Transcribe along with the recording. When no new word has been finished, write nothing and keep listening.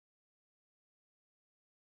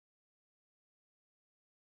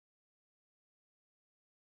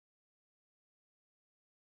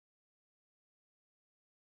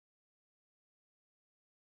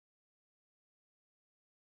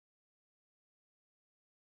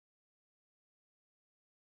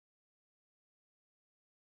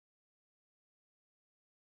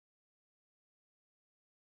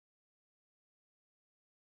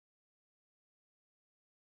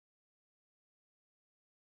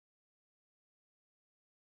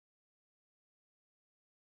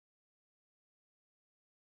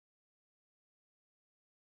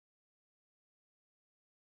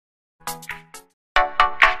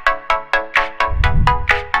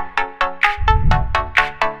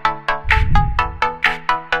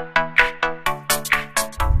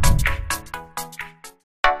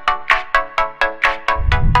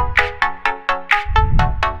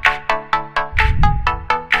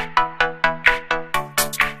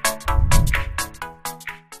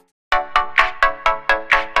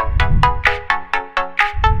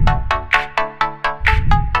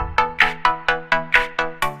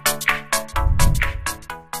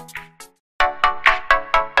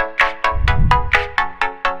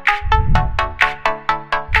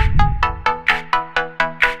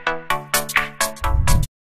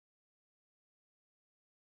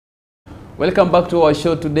Welcome back to our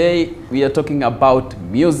show. Today we are talking about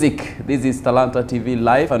music. This is Talanta TV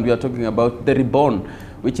Live, and we are talking about The Reborn,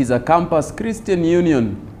 which is a campus Christian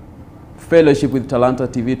Union fellowship with Talanta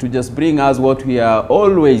TV to just bring us what we are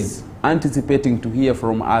always anticipating to hear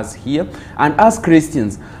from us here. And as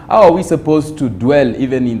Christians, how are we supposed to dwell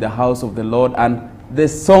even in the house of the Lord, and the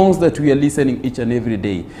songs that we are listening each and every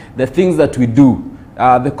day, the things that we do,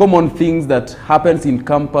 the common things that happens in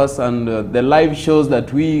campus, and the live shows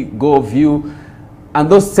that we go view, and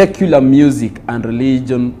those secular music and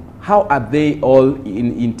religion, how are they all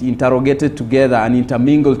interrogated together and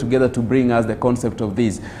intermingled together to bring us the concept of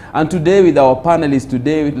this? And today with our panelists,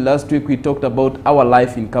 last week we talked about our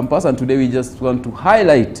life in campus, and today we just want to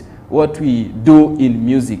highlight what we do in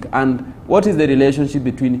music and what is the relationship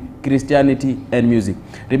between Christianity and music.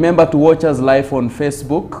 Remember to watch us live on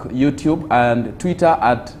Facebook, YouTube, and Twitter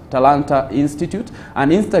at Talanta Institute,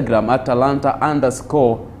 and Instagram at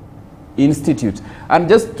Talanta_Institute. And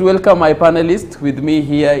just to welcome my panelist, with me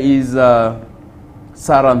here is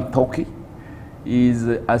Sarah Nthoki.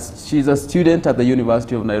 She's a student at the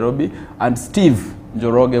University of Nairobi, and Steve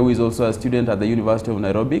Njoroge, who is also a student at the University of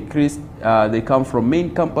Nairobi. They come from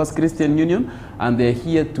main campus Christian Union, and they're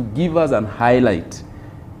here to give us an highlight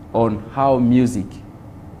on how music,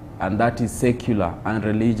 and that is secular and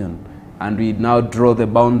religion, and we now draw the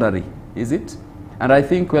boundary, is it? And I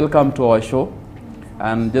think welcome to our show.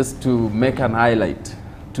 And just to make an highlight,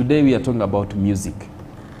 today we are talking about music.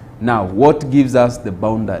 Now, what gives us the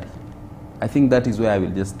boundary? I think that is where I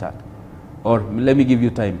will just start. Or let me give you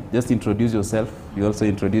time. Just introduce yourself. You also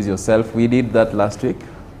introduce yourself. We did that last week.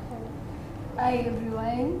 Hi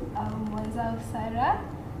everyone, I'm myself Sarah,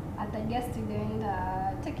 at a guest student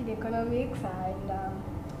taking economics, and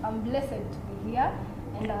I'm blessed to be here,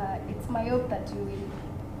 and it's my hope that you will.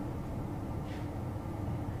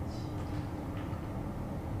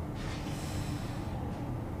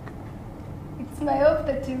 It's my hope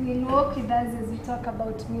that you will walk with us as we talk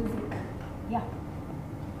about music. Yeah.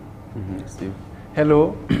 Steve.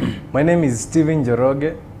 Hello, my name is Steven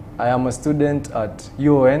Njoroge. I am a student at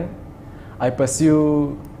UON. I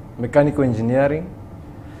pursue mechanical engineering,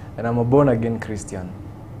 and I'm a born-again Christian.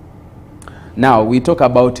 Now, we talk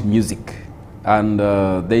about music, and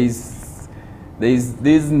there's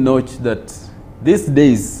this note that these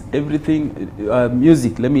days, everything,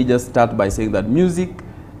 music, let me just start by saying that music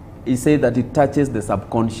is said that it touches the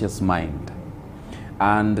subconscious mind.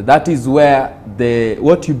 And that is where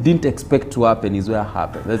what you didn't expect to happen is where it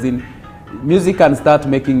happens. As in, music can start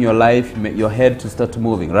making your life, your head to start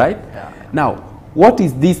moving, right? Yeah. Now, what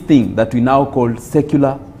is this thing that we now call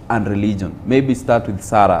secular and religion? Maybe start with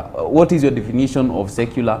Sarah. What is your definition of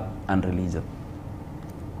secular and religion?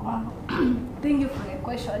 Wow. Thank you for the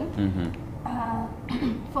question.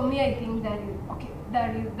 For me, I think there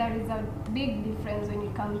is a big difference when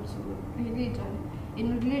it comes to religion.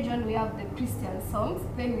 In religion, we have the Christian songs,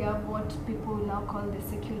 then we have what people now call the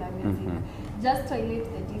secular music. Just to highlight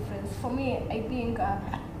the difference, for me, I think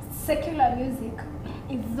secular music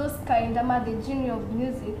is those kind of the genre of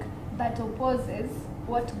music that opposes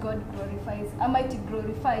what God glorifies. It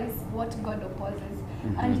glorifies what God opposes.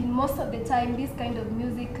 And in most of the time, this kind of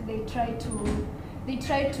music, they try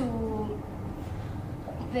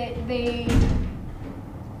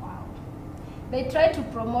to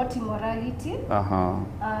promote immorality,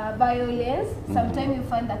 violence. Sometimes you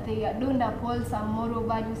find that they don't uphold some moral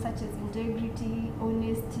values such as integrity,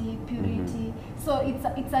 honesty, purity. So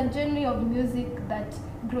it's a genre of music that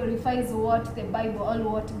glorifies what the Bible or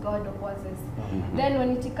what God opposes. Then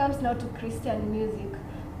when it comes now to Christian music,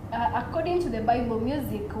 according to the Bible,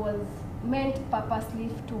 music was meant purposely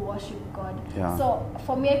to worship God. Yeah. So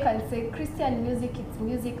for me, I can say Christian music, it's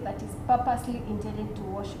music that is purposely intended to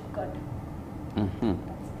worship God.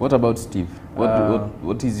 What about Steve?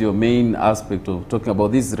 What is your main aspect of talking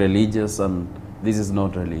about this religious and this is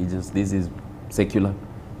not religious, this is secular?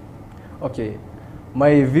 Okay,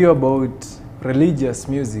 my view about religious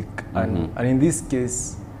music and in this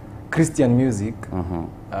case Christian music,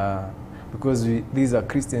 because these are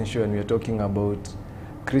Christian show and we are talking about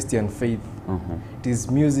Christian faith. It is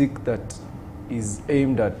music that is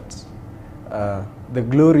aimed at the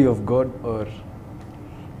glory of God, or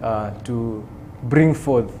to bring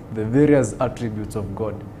forth the various attributes of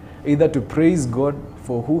God, either to praise God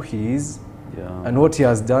for who He is and what He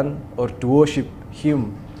has done, or to worship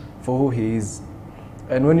Him for who He is.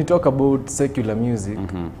 And when you talk about secular music,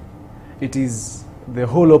 it is the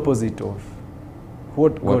whole opposite of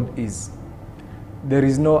what God is. There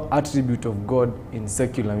is no attribute of God in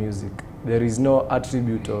secular music. There is no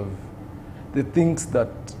attribute of the things that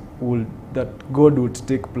God would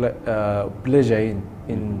take pleasure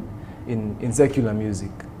in in secular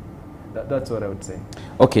music. That's what I would say.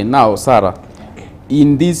 Okay, now, Sarah,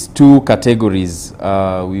 in these two categories,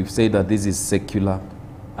 we've said that this is secular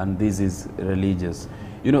and this is religious.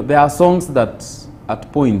 You know, there are songs that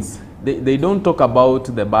at points, they don't talk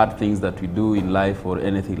about the bad things that we do in life or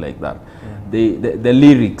anything like that. The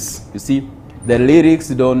lyrics, you see, the lyrics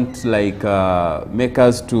don't like make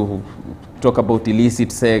us to talk about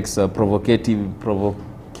illicit sex, provocative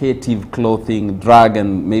clothing, drug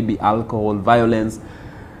and maybe alcohol, violence.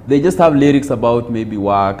 They just have lyrics about maybe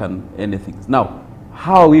work and anything. Now,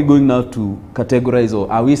 how are we going now to categorize,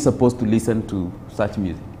 or are we supposed to listen to such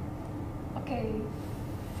music? Okay,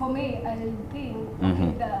 for me, I think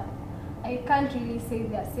okay, I can't really say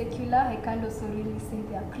they are secular. I can't also really say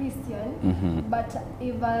they are Christian. But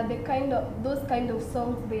if those kind of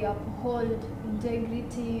songs, they uphold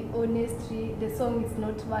integrity, honesty, the song is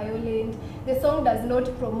not violent, the song does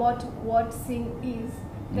not promote what sin is,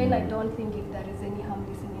 then I don't think if there is any harm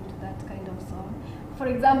listening to that kind of song. For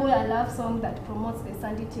example, a love song that promotes the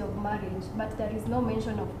sanctity of marriage, but there is no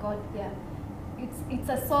mention of God there. It's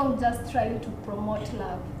a song just trying to promote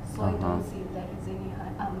love, so I don't see if there is any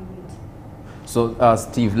harm in it. So,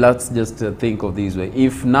 Steve, let's just think of this way.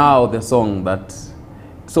 If now the song that,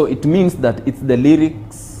 so it means that it's the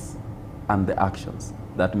lyrics and the actions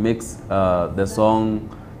that makes the song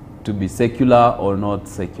to be secular or not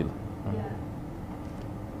secular. Yeah.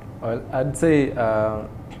 Well, I'd say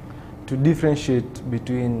to differentiate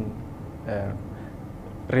between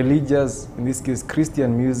religious, in this case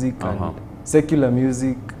Christian music, and secular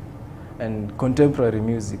music and contemporary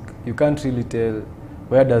music, you can't really tell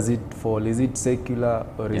where does it fall. Is it secular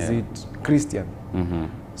or is it Christian?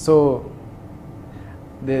 So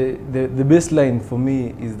the baseline for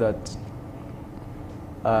me is that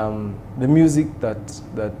the music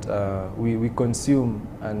that we consume,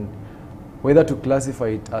 and whether to classify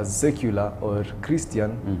it as secular or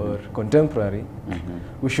Christian or contemporary,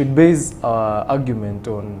 we should base our argument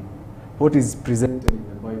on what is presented in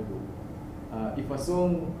the Bible. If a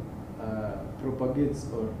song propagates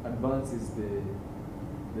or advances the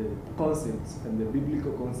concepts and the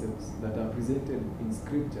biblical concepts that are presented in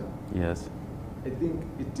Scripture, yes, I think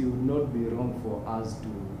it will not be wrong for us to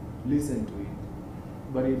listen to it.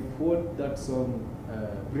 But if what that song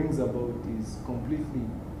brings about is completely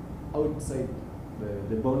outside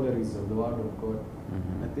the boundaries of the Word of God,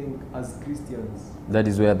 I think as Christians, that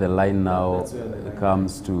is where the line now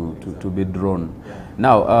comes to be drawn. Yeah.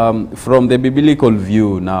 Now, from the biblical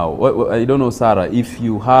view now, I don't know, Sarah, if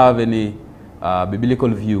you have any biblical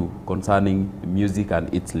view concerning music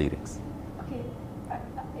and its lyrics. Okay,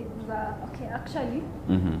 okay, actually,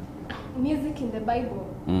 music in the Bible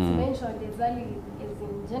is mentioned as early as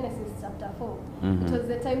in Genesis chapter 4. It was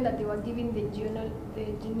the time that they were giving the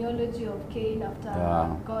genealogy of Cain after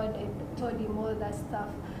God had told him all that stuff.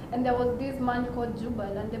 And there was this man called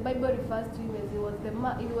Jubal, and the Bible refers to him as he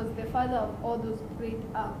was the father of all those who played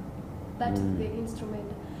harp. That is the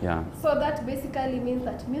instrument. Yeah. So that basically means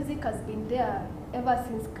that music has been there ever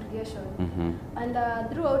since creation. And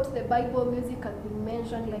throughout the Bible, music has been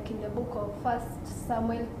mentioned, like in the book of 1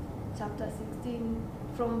 Samuel chapter 16,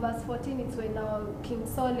 from verse 14, it's when King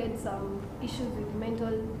Saul had some issues with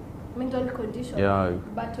mental condition. Yeah.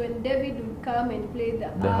 But when David would come and play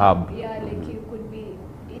the harp, like it could be,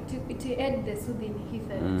 it had the soothing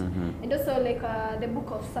effect. And also like the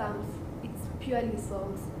book of Psalms, it's purely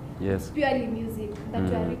songs. Yes. It's purely music that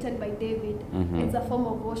were written by David. It's a form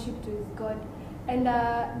of worship to his God. And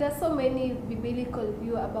there's so many biblical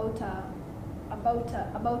view about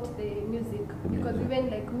the music, because even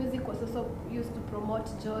like music was also used to promote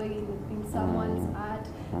joy in someone's heart,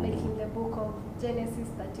 like in the book of Genesis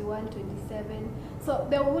 31:27. So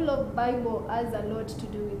the whole of Bible has a lot to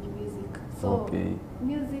do with music. So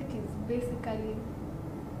music is basically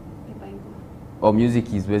the Bible. Or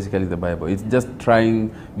music is basically the Bible. It's just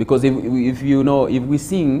trying, because if you know, if we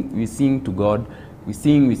sing to God, we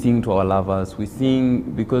sing to our lovers, we sing,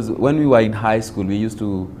 because when we were in high school, we used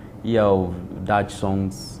to hear of Dutch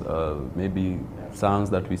songs, maybe songs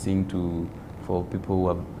that we sing for people who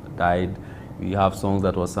have died. We have songs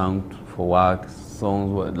that were sung for work,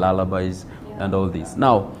 songs, lullabies, and all this.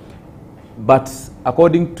 Now, but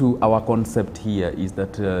according to our concept here is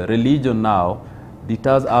that religion now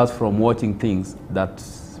deters us from watching things that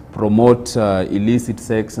promote illicit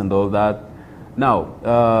sex and all that.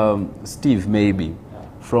 Now, Steve, maybe,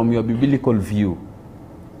 from your biblical view,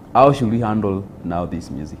 how should we handle now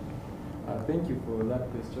this music? Thank you for that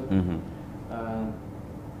question.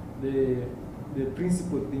 The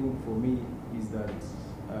principal thing for me is that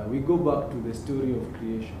we go back to the story of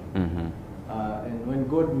creation. And when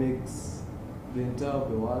God makes the entire of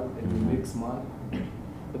the world and He makes man.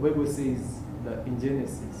 The Bible says that in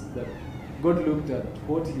Genesis that God looked at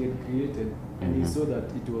what He had created and He saw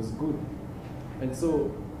that it was good. And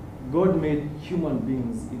so God made human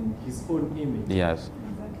beings in His own image. Yes.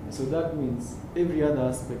 Exactly. So that means every other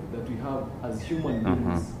aspect that we have as human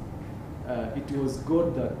beings, it was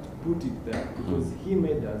God that put it there because He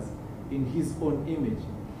made us in His own image.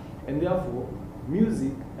 And therefore,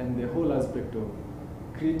 music and the whole aspect of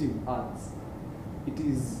creative arts, it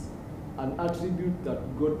is an attribute that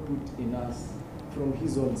God put in us from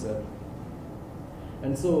His own self.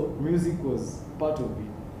 And so music was part of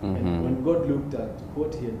it. And when God looked at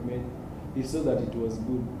what He had made, He saw that it was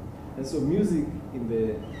good. And so music in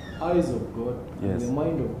the eyes of God, in the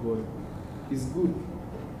mind of God, is good.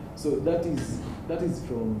 So that is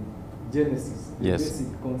from Genesis, the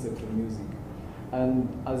basic concept of music. And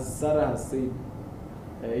as Sarah has said,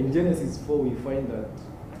 in Genesis 4 we find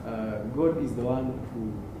that God is the one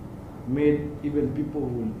who made even people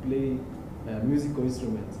who will play musical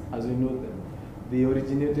instruments as we know them. They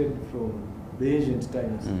originated from the ancient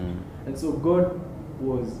times. And so God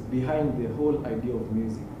was behind the whole idea of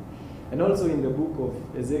music. And also in the book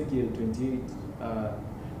of Ezekiel 28,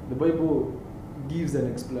 the Bible gives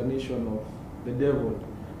an explanation of the devil,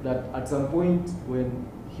 that at some point when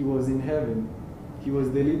he was in heaven, he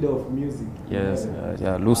was the leader of music. Yes,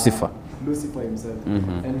 Lucifer. Lucifer himself.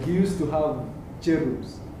 And he used to have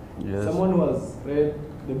cherubs. Yes. Someone who has read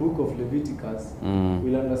the book of Leviticus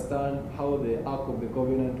will understand how the Ark of the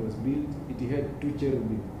Covenant was built. It had 2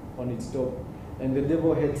 cherubim on its top. And the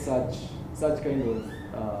devil had such kind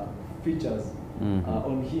of features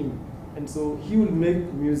on him. And so he would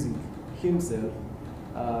make music himself.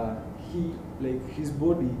 His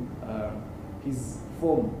body, his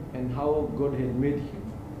form, and how God had made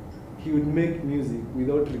him, he would make music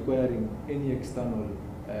without requiring any external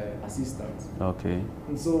assistance. Okay.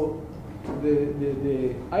 And so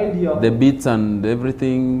the idea the beats and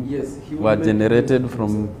everything were generated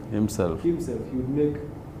from himself. He would make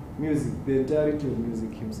music, the entirety of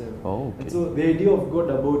music himself. Oh, okay. And so the idea of God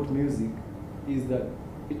about music is that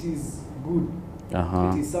it is good.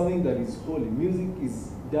 It is something that is holy. Music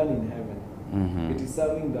is done in heaven. It is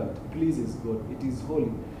something that pleases God. It is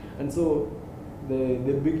holy. And so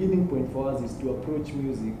the beginning point for us is to approach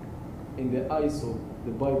music in the eyes of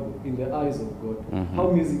the Bible, in the eyes of God. How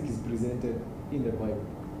music is presented in the Bible.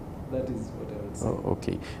 That is what I would say. Oh,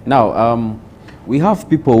 okay. Now, we have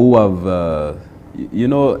people who have,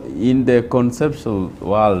 in the conceptual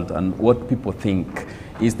world, and what people think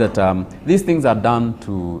is that these things are done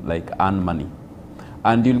to earn money.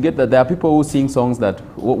 And you'll get that there are people who sing songs that,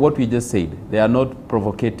 what we just said, they are not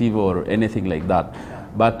provocative or anything like that.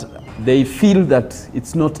 But they feel that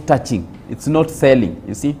it's not touching, it's not selling,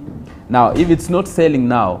 you see. Now, if it's not selling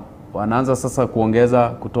now, wanaanza sasa kuongeza,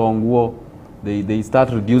 kutoa nguo, they start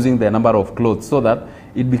reducing the number of clothes so that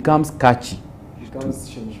it becomes catchy.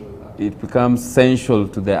 It becomes sensual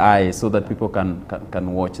to the eye so that people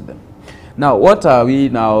can watch them. Now, what are we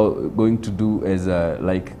now going to do as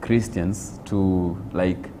Christians to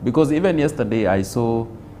because even yesterday I saw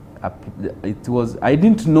I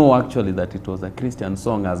didn't know actually that it was a Christian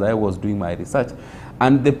song as I was doing my research,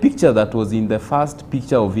 and the picture that was in the first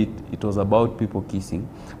picture of it was about people kissing.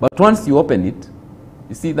 But once you open it,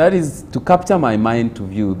 you see, that is to capture my mind to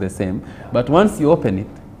view the same, but once you open it,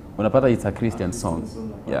 unapata it's a Christian song.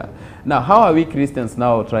 Yeah. Now, how are we Christians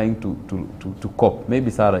now trying to cope? Maybe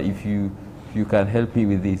Sarah, if you can help me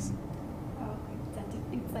with this.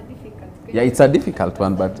 It's a difficult question. Yeah, it's a difficult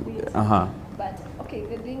one, but But okay,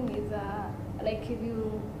 the thing is,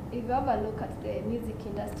 if you have a look at the music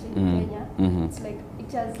industry in Kenya, it's like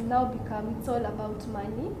it has now become, it's all about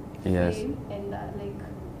money, fame, and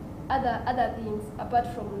other things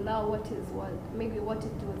apart from now what is maybe what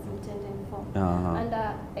it was intended for. And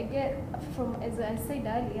again, as I said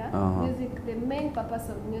earlier, music, the main purpose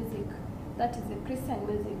of music, that is the Christian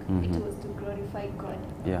music, it was to glorify God.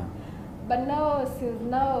 Yeah. But now, since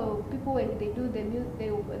now people, when they do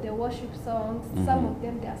the worship songs, some of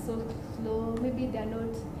them, they are so slow. Maybe they are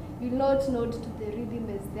not, you not note to the rhythm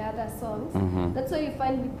as the other songs. That's why you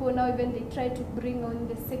find people now, even they try to bring on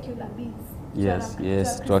the secular beats.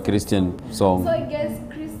 To a Christian song. So I guess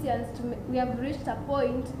Christians, we have reached a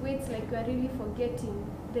point where it's like we are really forgetting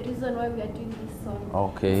the reason why we are doing this song.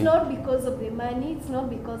 Okay. It's not because of the money, it's not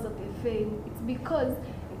because of the fame, it's because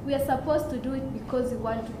we are supposed to do it because we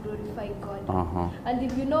want to glorify God. And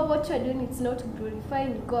if you know what you're doing, it's not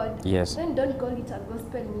glorifying God, then don't call it a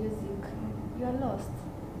gospel music. You're lost.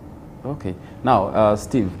 Okay. Now,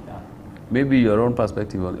 Steve, maybe your own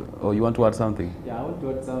perspective, or you want to add something? Yeah, I want to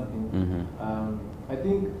add something. I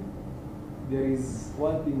think there is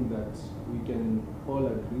one thing that we can all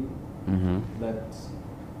agree, that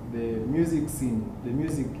the music scene, the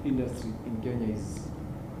music industry in Kenya is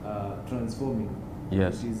transforming.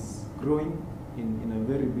 Yes. It is growing in a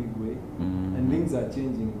very big way, and things are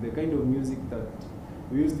changing. The kind of music that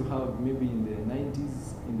we used to have maybe in the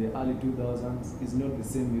 90s, in the early 2000s, is not the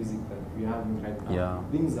same music that we have right now. Yeah.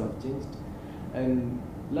 Things have changed, and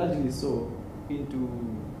largely so into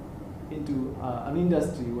an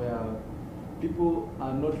industry where people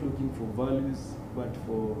are not looking for values, but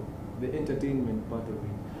for the entertainment part of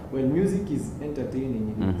it. Well, music is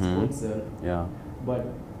entertaining in its own self, Yeah. but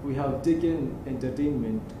we have taken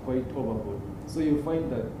entertainment quite overboard. So you find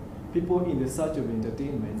that people in the search of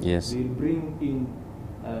entertainment, Yes. they'll bring in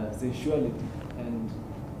sensuality. And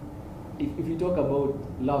if you talk about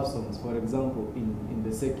love songs, for example, in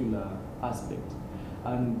the secular aspect,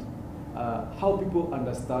 and how people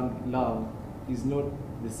understand love is not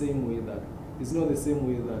the same way that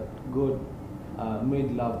God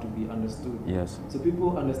made love to be understood. Yes. So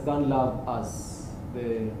people understand love as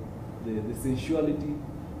the sensuality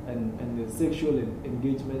and the sexual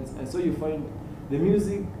engagements, and so you find the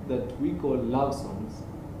music that we call love songs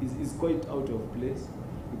is quite out of place,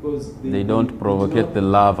 because They don't provocate the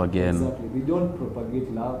love again. Exactly, they don't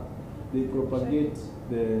propagate love. They propagate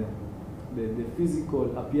the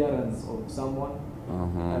physical appearance of someone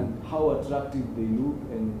and how attractive they look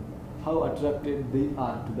and how attracted they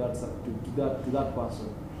are to that person,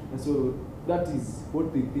 and so that is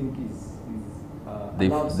what they think is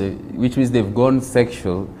which means they've gone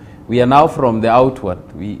sexual. We are now from the outward.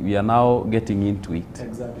 We are now getting into it.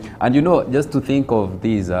 Exactly. And you know, just to think of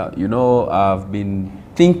this, you know, I've been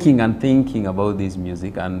thinking about this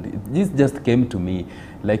music, and this just came to me.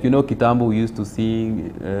 Like, you know, Kitambo we used to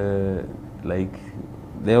sing, like,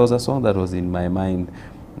 there was a song that was in my mind.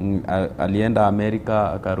 Alienda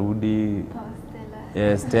America, Akarudi,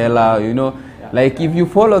 Stella, you know. Like, if you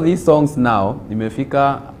follow these songs now,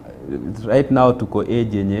 imefika, right now tuko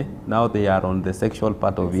age yenye, now they are on the sexual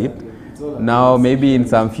part of it. Now maybe in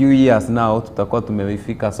some few years now tutakuwa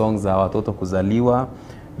tumefika songs za watoto kuzaliwa,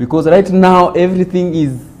 because right now everything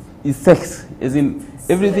is sex, as in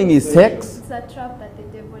everything is sex. It's a trap that the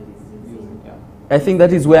devil is using. I think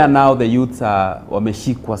that is where now the youths are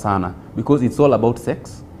wameshikwa sana, because it's all about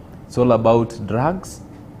sex, it's all about drugs,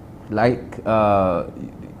 like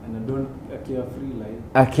and a carefree life.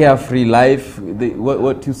 A carefree life.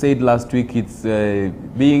 What you said last week, it's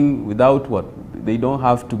being without what? They don't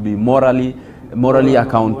have to be morally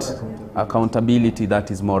accountability,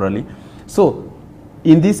 that is morally. So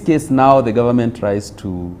in this case now the government tries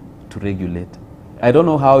to regulate. I don't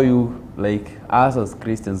know how you, like us as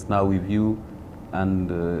Christians now, we view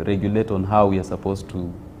and regulate on how we are supposed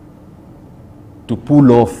to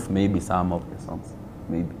pull off maybe some of the songs.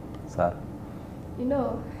 Maybe. Sarah. You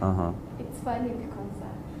know, it's funny because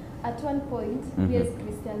at one point, we as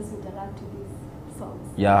Christians interact with these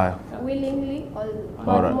songs. Yeah. Willingly,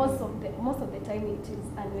 but most of the time it is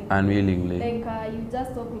unwillingly. Like you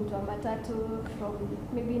just hop into a matatu from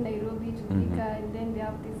maybe Nairobi to Thika, and then they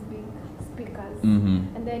have these big speakers,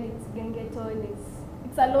 and then it's gengeton.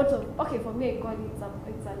 It's a lot of, okay, for me I call it it's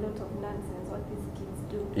a lot of nonsense what these kids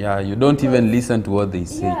do. Yeah, you don't even listen to what they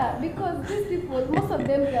say. Yeah, because these people, most of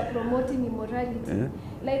them, they are promoting immorality. Yeah.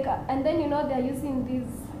 Like, and then, you know, they are using these,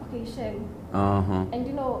 okay, shame. And,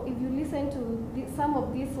 you know, if you listen to some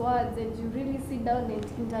of these words and you really sit down and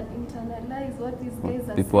internalize what these guys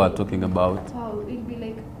are people saying, are talking about. Wow, it'll be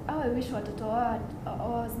like, oh, I wish watoto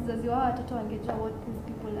wangejua what these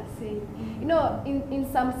people are saying. You know, in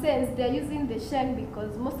some sense, they're using the shame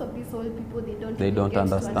because most of these old people, they don't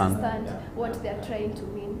understand what they're trying to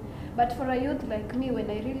mean. But for a youth like me, when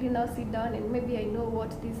I really now sit down and maybe I know what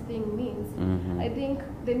this thing means, I think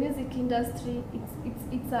the music industry,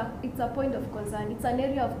 it's a point of concern. It's an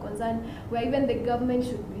area of concern where even the government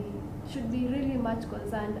should be really much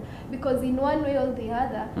concerned, because in one way or the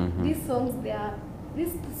other, these songs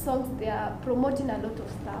they are promoting a lot of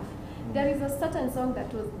stuff. There is a certain song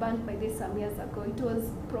that was banned by this some years ago. It was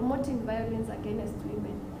promoting violence against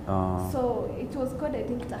women. So it was called, I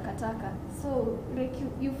think, Takataka. So like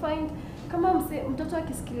you find, kama mtoto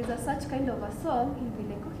akisikiliza such kind of a song, he'll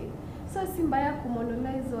be like, okay, so si mbaya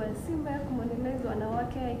kumonolize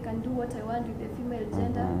wanawake, I can do what I want with the female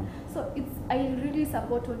gender. So I really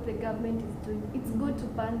support what the government is doing. It's good to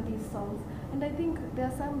ban these songs. And I think there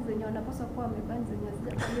are some zenye wanapaswa kuwa wameban zenye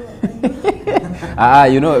hazijapaliwa.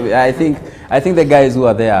 You know, I think the guys who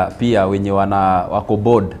are there pia wenye wako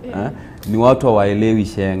bored, ni watu hawaelewi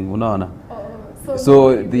sheng, unaona?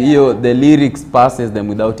 So the lyrics passes them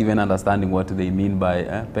without even understanding what they mean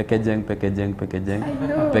by packaging, packagua.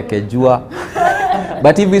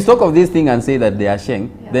 But if we talk of this thing and say that they are sheng,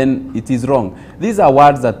 then it is wrong. These are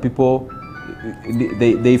words that people,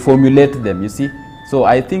 they formulate them, you see. So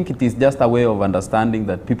I think it is just a way of understanding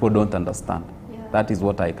that people don't understand. Yeah. That is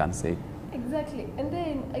what I can say. Exactly. And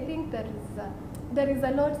then I think there is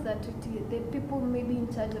a lot that the people maybe in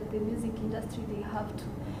charge of the music industry, they have to.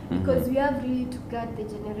 Because we have really to guard the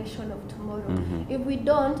generation of tomorrow. If we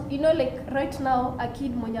don't, you know, like right now, a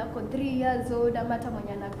kid mwenye ako 3 years old, amata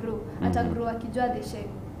mwenye na grow, ata grow akijua the sheng.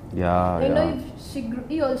 Yeah, you know, if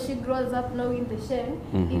he or she grows up knowing the sheng,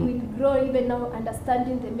 he will grow even now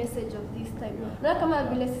understanding the message of this time. Na kama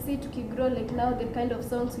vile sisi tukigrow, like now the kind of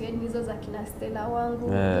songs we had nizo za kina Stella Wangu,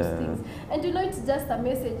 those things. And you know, it's just a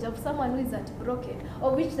message of someone who is heartbroken,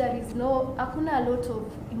 of which there is no, akuna a lot of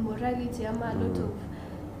immorality, ama a lot of,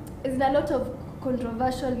 is a lot of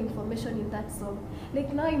controversial information in that song.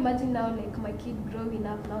 Like now, imagine now, like my kid growing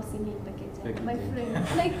up now singing packaging. My friend,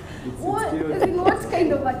 like what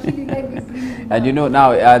kind of a kid will I be bringing? And you know,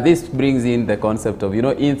 now this brings in the concept of, you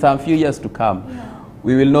know, in some few years to come,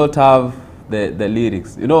 we will not have the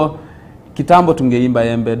lyrics. You know, kitambo tungeimba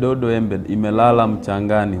embe dodo embe imelala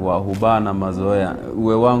mchangani wa hubana mazoea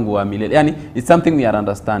uwe wangu wa milele. Yani, it's something we are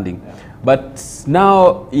understanding. But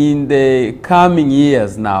now, in the coming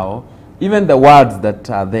years now, even the words that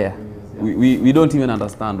are there, we don't even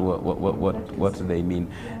understand what they mean.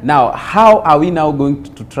 Now, how are we now going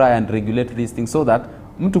to try and regulate these things so that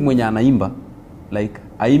mtu mwenye anaimba, like,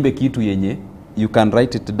 aimbe kitu yenye, you can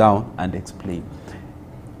write it down and explain?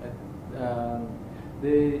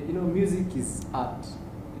 You know, music is art.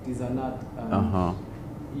 It is an art.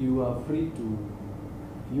 You are free to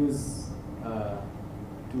use,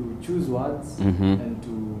 to choose words and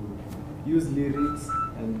to use lyrics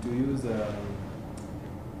and to use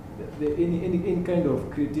any kind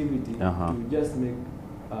of creativity to just make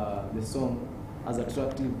the song as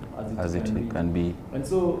attractive as it can be. And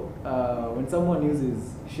so when someone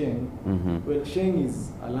uses sheng, well, sheng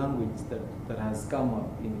is a language that has come up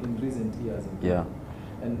in recent years.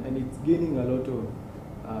 And it's gaining a lot of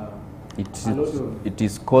it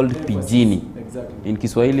is called pijini. Exactly. In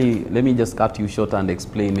Kiswahili, let me just cut you short and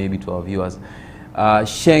explain maybe to our viewers.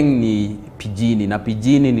 Sheng ni pijini, na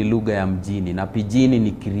pijini ni lugha ya mjini, na pijini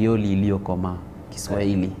ni krioli iliyokomaa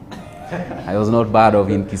Kiswahili. I was not bad of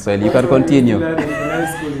in Kiswahili. You can continue.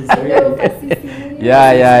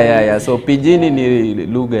 Yeah. So pijini ni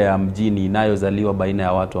lugha ya mjini inayozaliwa baina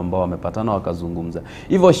ya watu ambao wamepatana wakazungumza.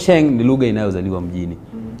 Hivyo sheng ni lugha inayozaliwa mjini.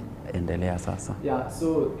 Endelea sasa. Yeah,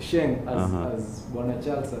 so sheng, as Bwana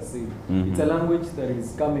Charles has said, it's a language that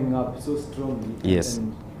is coming up so strongly. Yes.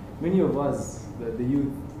 And many of us, the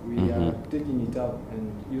youth, we are taking it up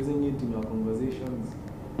and using it in our conversations,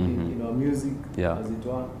 in our music, as it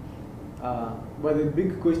were. But the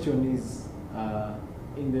big question is,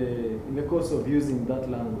 in the course of using that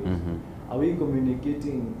language, are we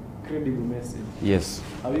communicating credible message? Yes.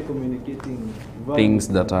 Are we communicating things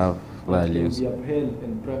that have values that can be upheld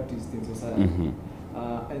and practiced in society?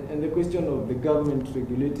 And the question of the government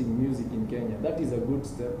regulating music in Kenya, that is a good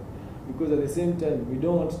step, because at the same time we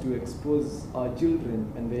don't want to expose our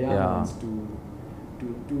children and the young ones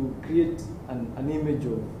to create an image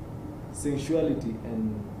of sensuality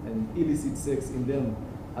and illicit sex in them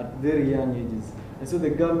at very young ages. And so the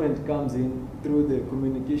government comes in through the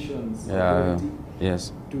communications authority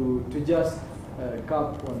to just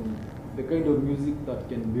cap on the kind of music that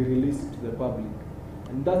can be released to the public.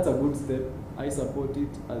 And that's a good step. I support it.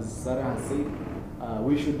 As Sarah has said,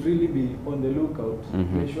 we should really be on the lookout to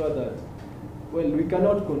ensure that, well, we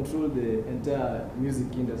cannot control the entire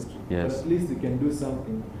music industry, but at least we can do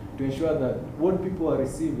something to ensure that what people are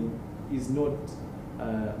receiving is not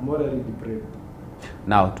morally depraved.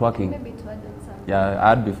 Now, twerking. Maybe to add on something.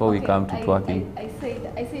 Yeah, add before we come to twerking. I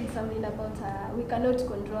said something about we cannot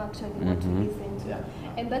control actually what we listen to.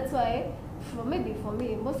 And that's why, for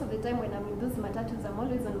me, most of the time when I'm in those matatus, I'm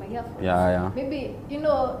always on my earphones. Maybe, you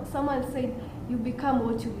know, someone said, you become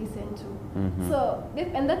what you listen to. So,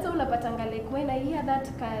 and that's all unapatanga, like when I hear that,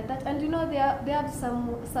 and you know, they have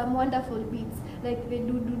some wonderful beats, like they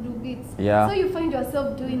do beats. So you find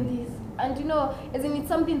yourself doing this, and you know, as in it's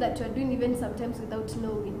something that you're doing even sometimes without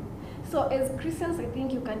knowing. So as Christians, I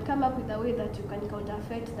think you can come up with a way that you can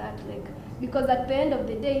counterfeit that, like, because at the end of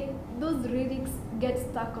the day, those lyrics get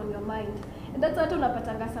stuck on your mind. And that's what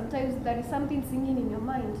unapatanga, sometimes there is something singing in your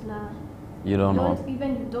mind now. You don't know. You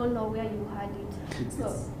don't know where you had it.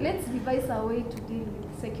 So let's devise a way to deal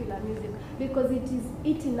with secular music, because it is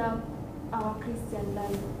eating up our Christian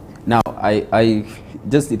life. Now,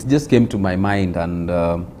 it just came to my mind, and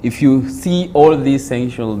if you see all this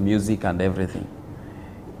sensual music and everything,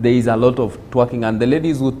 there is a lot of twerking, and the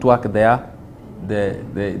ladies who twerk there,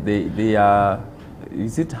 they are,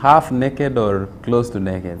 is it half naked or close to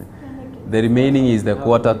naked? The remaining is the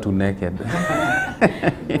quarter to naked.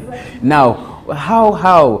 Now,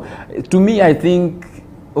 how? To me, I think,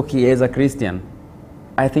 okay, as a Christian,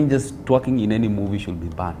 I think just twerking in any movie should be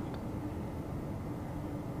banned.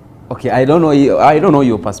 Okay, I don't know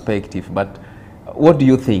your perspective, but what do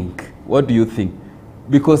you think? What do you think?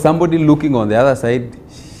 Because somebody looking on the other side,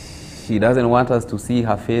 she doesn't want us to see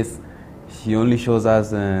her face. She only shows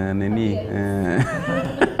us Nini.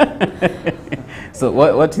 So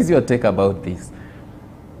what is your take about this?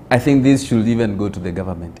 I think this should even go to the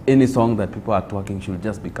government. Any song that people are twerking should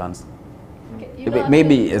just be cancelled. Okay,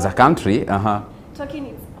 maybe as a country, Talking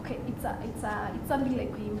is okay. It's something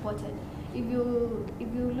like we imported. If you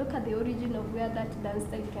look at the origin of where that dance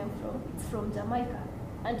style came from, it's from Jamaica,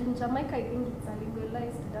 and in Jamaica I think it's a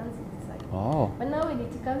legalized dancing style. Oh. But now when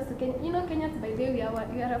it comes to Kenya, you know, Kenyans by the way we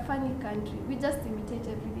are a funny country. We just imitate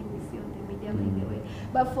everything we see on the media by the way.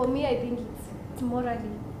 But for me, I think it's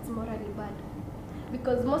morally bad.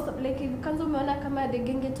 Because most of, like, if you can't kama the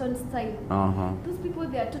gengeton style, those people,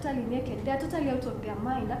 they are totally naked. They are totally out of their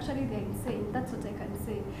mind. Actually, they are insane. That's what I can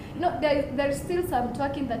say. You know, there's still some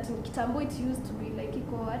twerking that in Kitambo it used to be like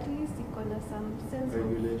at least some sense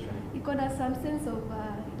regulation. Of some sense of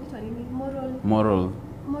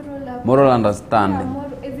moral understanding.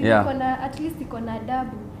 Yeah, at least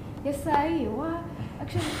adabu. Yes,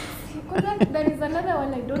 actually, there is another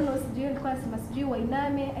one, I don't know,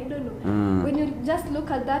 I don't know. When you just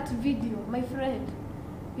look at that video, my friend,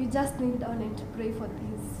 you just kneel down and pray for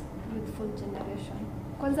this youthful generation.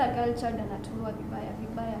 Kwanza girl child anatumiwa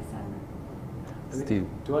vibaya sana. Steve.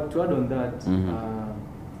 To add on that,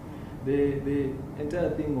 the entire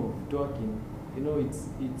thing of talking, you know,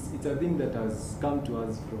 it's a thing that has come to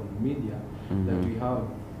us from media, that we have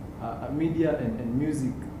media and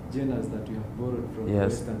music genres that we have borrowed from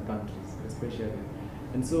Western countries, especially.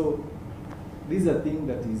 And so, these are things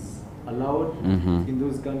that is allowed in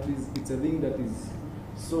those countries. It's a thing that is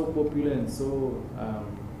so popular and so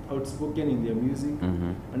outspoken in their music.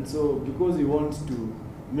 And so, because we want to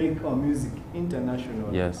make our music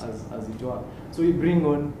international, as it were, so we bring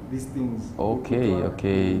on these things.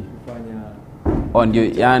 Okay. On your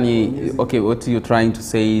yani, okay, what you're trying to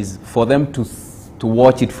say is for them to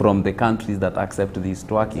watch it from the countries that accept this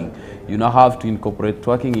twerking. You now have to incorporate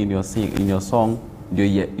twerking in your song.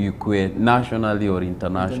 You create nationally or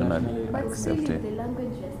internationally. But still, the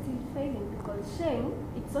language is still failing because sheng,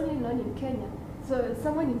 it's only known in Kenya. So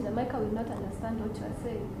someone in Jamaica will not understand what you are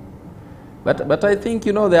saying. But I think,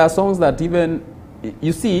 you know, there are songs that even,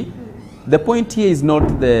 you see, the point here is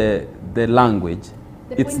not the language,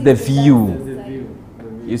 it's the view.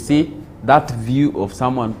 You see, that view of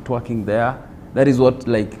someone twerking there, that is what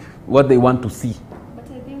they want to see. But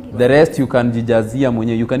I think the rest you can jijazia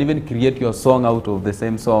mwenye. You can even create your song out of the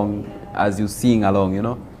same song as you sing along, you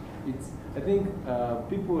know. I think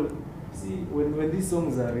people see when these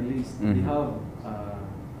songs are released, they have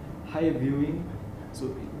high viewing.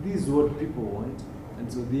 So this is what people want, and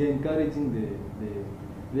so they are encouraging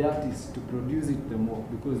the artists to produce it the more,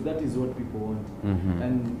 because that is what people want.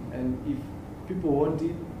 And if people want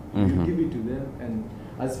it, you give it to them. And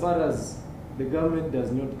as far as the government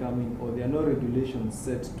does not come in, or there are no regulations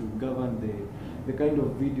set to govern the kind of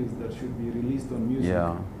videos that should be released on music,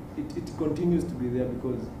 it continues to be there,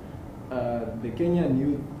 because the Kenyan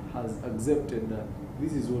youth has accepted that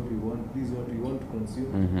this is what we want, this is what we want to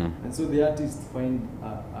consume. And so the artists find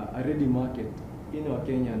a ready market in our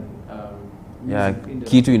Kenyan music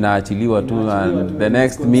industry. Kitu inaachiliwa tu, and the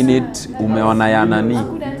next minute umeona ya nani,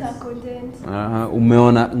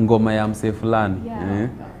 umeona ngoma ya mse fulani.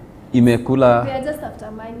 Imekula. They are just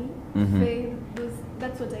after money, fame,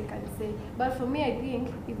 that's what I can say. But for me, I think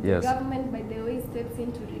if the government, by the way, steps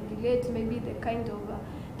in to regulate maybe the kind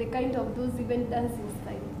of those even dancing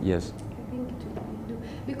style. Yes. I think it will do,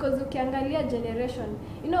 because ukiangalia generation,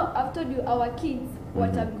 you know, after our kids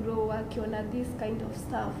watagrow wakiona this kind of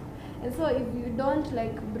stuff, and so if you don't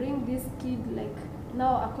bring this kid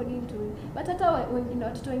now according to, but hata wengine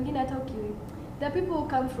watoto wengine hata there are people who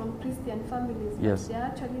come from Christian families, but they are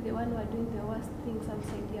actually the one who are doing the worst things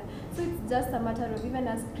outside here. So it's just a matter of, even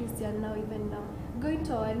as Christian now, going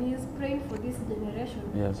to our knees, praying for this generation,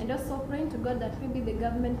 and also praying to God that maybe the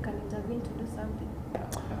government can intervene to do something.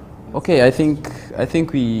 Okay, I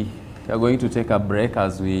think we are going to take a break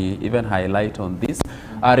as we even highlight on this.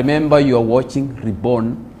 Remember, you are watching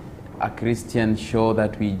Reborn, a Christian show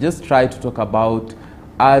that we just try to talk about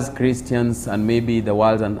as Christians and maybe the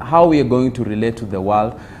world, and how we are going to relate to the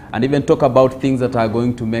world, and even talk about things that are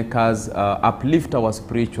going to make us uplift our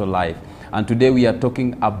spiritual life. And today we are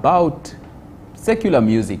talking about secular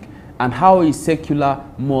music. And how is secular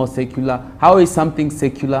more secular? How is something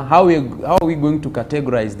secular? How are we going to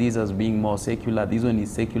categorize this as being more secular? This one is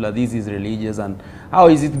secular, this is religious, and how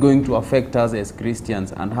is it going to affect us as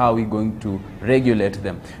Christians, and how are we going to regulate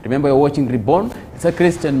them? Remember, you're watching Reborn. It's a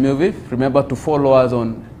Christian movie. Remember to follow us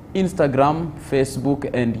on Instagram, Facebook,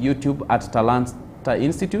 and YouTube at Talanta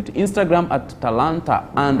Institute. Instagram at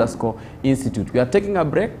Talanta_Institute. We are taking a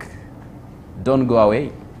break. Don't go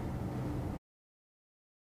away.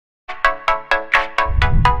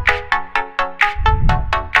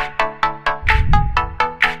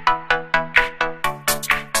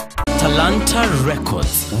 Talanta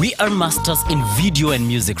Records. We are masters in video and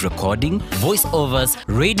music recording, voiceovers,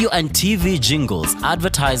 radio and TV jingles,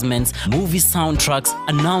 advertisements, movie soundtracks,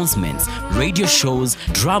 announcements, radio shows,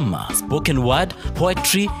 drama, spoken word,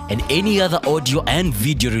 poetry, and any other audio and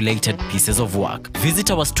video related pieces of work. Visit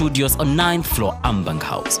our studios on 9th floor Ambang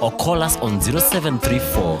House or call us on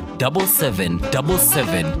 0734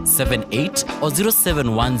 777778 or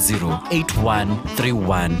 0710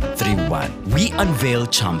 813131. We unveil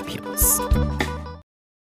champions.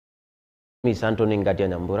 My is Anthony Ngatia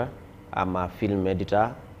Nyambura. I'm a film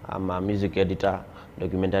editor, I'm a music editor,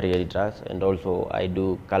 documentary editor, and also I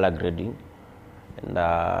do color grading, and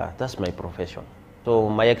that's my profession. So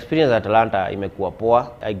my experience at Talanta imekuwa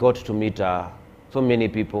poa. I got to meet so many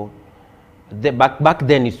people. Back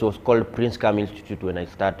then it was called Prince Cam Institute when I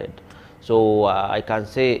started. So I can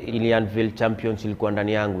say ili unveil champions ilikuwa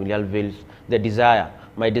ndani yangu, ili unveil the desire.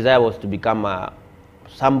 My desire was to become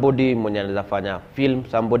somebody mwenye anaweza fanya film,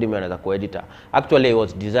 somebody mwenye anaweza co-editor. Actually I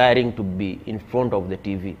was desiring to be in front of the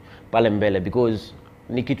TV pale mbele, because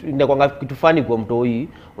ni kitu funny kwa mtoi,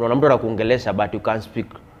 unaona mtu anakuongelesha but you can't speak,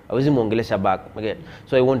 hawezi muongelesha back again.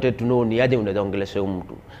 So I wanted to know ni aje unaweza ongelesha huyo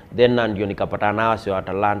mtu. Then ndio nikapata nao sio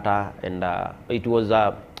Talanta, and it was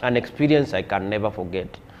an experience I can never forget,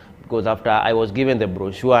 because after I was given the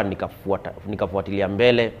brochure nikafuatilia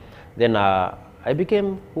mbele, then I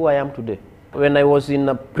became who I am today. When I was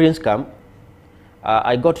in Prince Camp,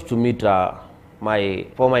 I got to meet my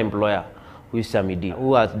former employer, who is Samidi,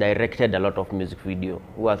 who has directed a lot of music video,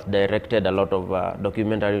 who has directed a lot of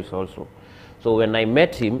documentaries also. So when I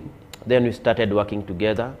met him, then we started working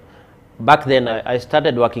together. Back then, I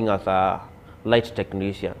started working as a light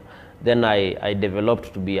technician. Then I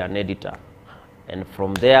developed to be an editor. And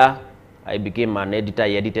from there, I became an editor.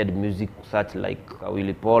 I edited music such like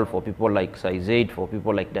Willie Paul, for people like Size 8, for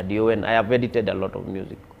people like Daddy Owen. I have edited a lot of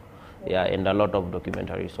music, yeah, and a lot of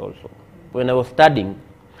documentaries also. When I was studying,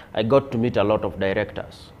 I got to meet a lot of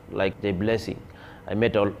directors, like The Blessing. I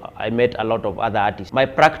met a lot of other artists. My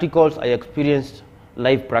practicals, I experienced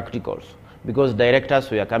live practicals, because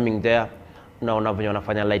directors were coming there. Unaona venye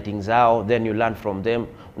wanafanya lighting zao, then you learn from them.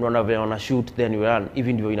 Unaona venye wana shoot, then you learn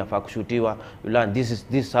even ndio inafaa kushutiwa, you learn this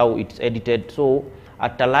is how it's edited. So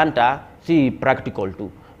at Talanta si practical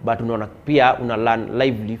tu, but unaona pia una learn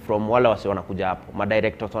lively from wale wase wanakuja hapo, ma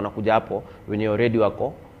directors wanakuja hapo when you already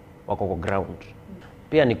wako kwa ground.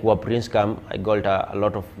 Pia ni kuwa Prince Cam, I got a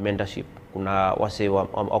lot of mentorship. Kuna wase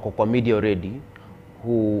wako kwa media already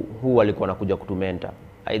who walikuwa wanakuja kutumenta.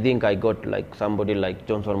 I think I got like somebody like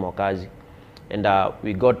Johnson Mokazi. And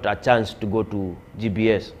we got a chance to go to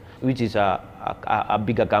GBS, which is a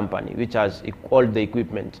bigger company, which has all the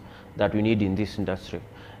equipment that we need in this industry.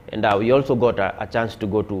 And we also got a chance to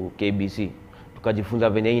go to KBC. Tukajifunza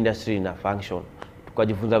venye industry ina function.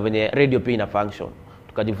 Tukajifunza venye radio pia ina function.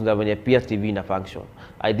 Tukajifunza venye PSTV ina function.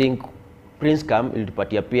 I think Prince Cam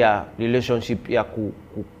ilitupatia pia relationship ya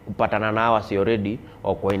kupatana na wasi already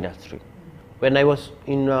or kwa industry. When I was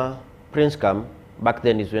in Prince Cam, back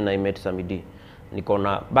then is when I met Samidi.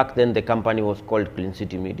 Back then the company was called Clean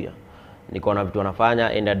City Media. Nikona vitu wanafanya,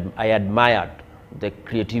 and I admired the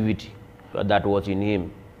creativity that was in him.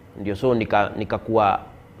 Ndio so nikakuwa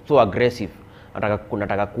so aggressive.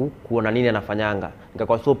 Nataka kuona nini anafanyanga.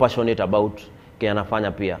 Nikakuwa so passionate about kile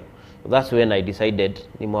anafanya pia. So that's when I decided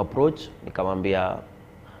approach, nikamwambia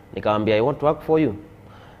I want to work for you.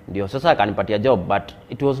 Ndio sasa akanipatia job, but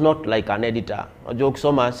it was not like an editor. Unajua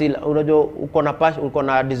ukisoma si unajua uko na passion, uko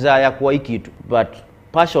na desire kwa hiki kitu, but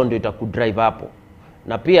passion ndio itakudrive hapo.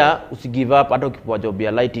 Na pia usigive up hata ukipewa job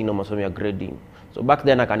ya lighting na masomo ya grading. So back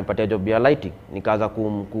then akanipatia job ya lighting, nikaanza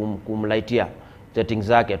kumlightia settings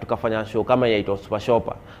zake. Tukafanya show kama yaitwa Super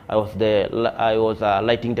Shopper. I was a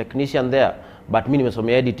lighting technician there, but mimi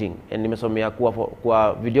nimesomea editing and nimesomea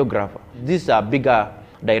kuwa videographer. This is a bigger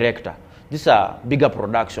director. This is a bigger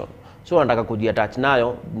production. So nataka kujiattach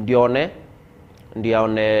nayo ndione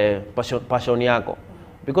passion yako,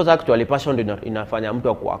 because actually passion inafanya mtu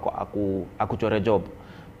akuchore job.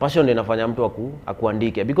 Passion inafanya mtu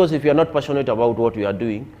akuandike, because if you are not passionate about what you are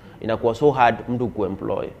doing, inakuwa so hard mtu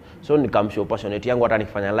kuemploy. So nikamshow passionate yangu, hata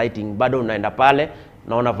nikifanya lighting bado unaenda pale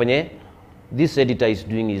naona venye this editor is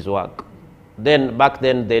doing his work. Then back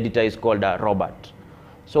then the editor is called Robert.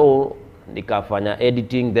 So nikafanya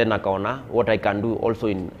editing, then akaona what I can do also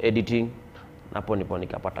in editing, napo nipo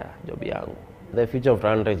nikapata job yangu. The future of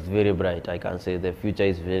Talanta is very bright. I can say the future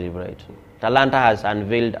is very bright. Talanta has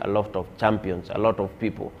unveiled a lot of champions, a lot of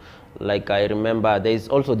people. Like I remember, there is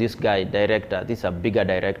also this guy, director. This is a bigger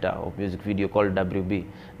director of music video called WB.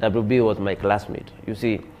 WB was my classmate, you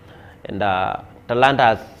see. And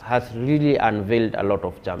Talanta has really unveiled a lot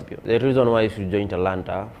of champions. The reason why you should join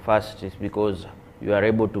Talanta, first, is because you are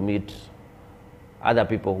able to meet other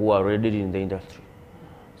people who are already in the industry.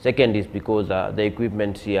 Second is because the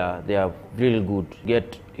equipment here, they are really good.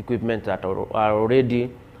 Get equipment that are already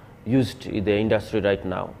used in the industry right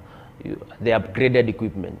now. They upgraded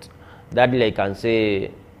equipment. Thirdly, I can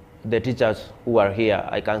say the teachers who are here,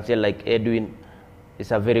 I can say like Edwin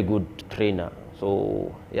is a very good trainer.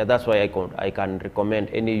 So yeah, that's why I can recommend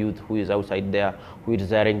any youth who is outside there, who is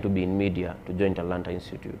desiring to be in media, to join Talanta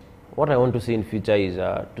Institute. What I want to see in future is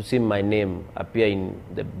to see my name appear in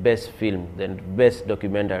the best film, the best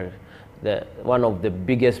documentary, one of the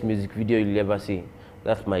biggest music video you'll ever see.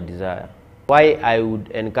 That's my desire. Why I would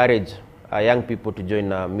encourage young people to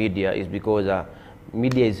join media is because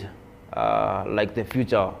media is like the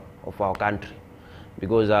future of our country.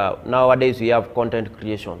 Because nowadays we have content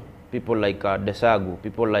creation. People like Desagu,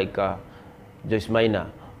 people like Joyce Minor.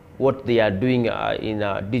 What they are doing in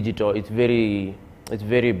digital, it's very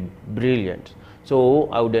brilliant. So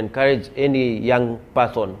I would encourage any young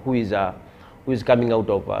person who is coming out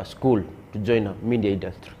of school to join the media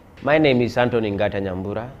industry. My name is Anthony Ngata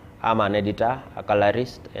Nyambura. I'm an editor, a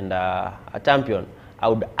colorist, and a champion. I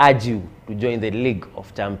would urge you to join the League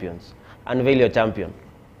of Champions. Unveil your champion.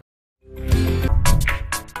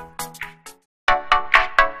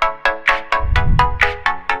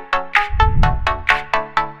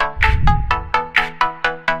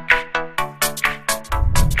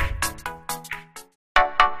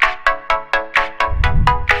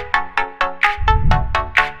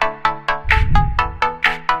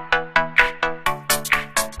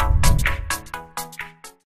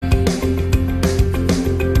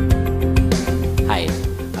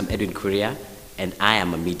 And I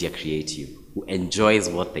am a media creative who enjoys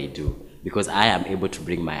what they do, because I am able to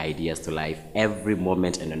bring my ideas to life every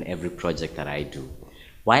moment and on every project that I do.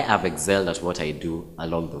 Why I've excelled at what I do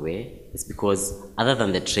along the way is because, other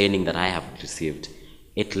than the training that I have received,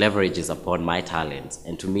 it leverages upon my talents.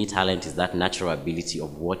 And to me, talent is that natural ability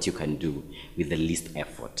of what you can do with the least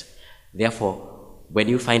effort. Therefore, when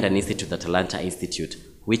you find an institute, the Talanta Institute,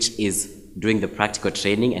 which is doing the practical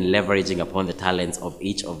training and leveraging upon the talents of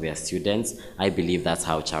each of their students, I believe that's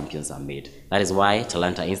how champions are made. That is why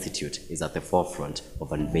Talanta Institute is at the forefront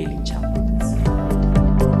of unveiling champions.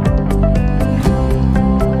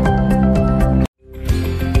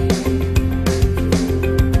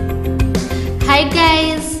 Hi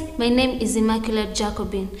guys, my name is Immaculate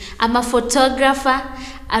Jacobin. I'm a photographer,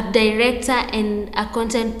 a director, and a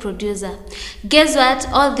content producer. Guess what?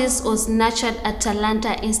 All this was nurtured at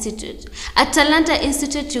Talanta Institute. At Talanta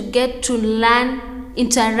Institute, you get to learn,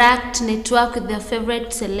 interact, network with their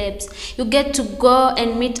favorite celebs. You get to go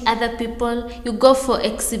and meet other people. You go for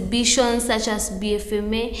exhibitions such as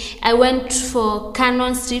BFMA. I went for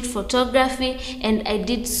Canon Street Photography and I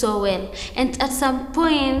did so well. And at some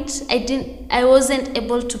point, I wasn't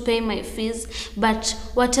able to pay my fees, but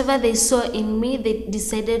whatever they saw in me, they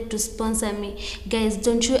decided to sponsor me. Guys,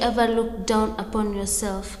 don't you ever look down upon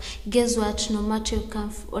yourself. Guess what? No matter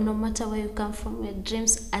where you come from, your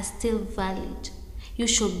dreams are still valid. You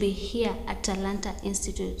should be here at Talanta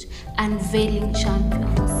Institute, unveiling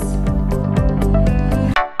champions.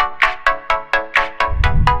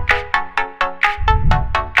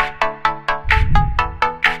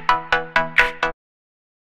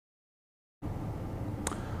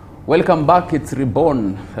 Welcome back, it's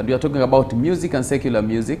Reborn, and we are talking about music and secular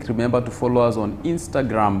music. Remember to follow us on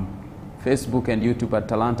Instagram, Facebook, and YouTube at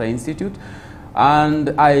Talanta Institute, and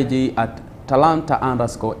IG at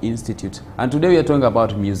Talanta_Institute. And today we are talking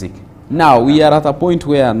about music. Now, we are at a point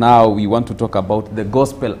where now we want to talk about the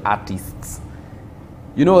gospel artists.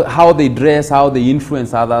 You know, how they dress, how they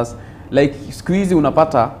influence others. Like, siku hizi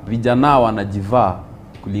unapata vijana wanajivaa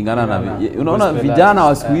kulingana na unaona vijana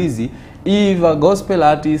wa siku hizi, if a gospel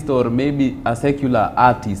artist or maybe a secular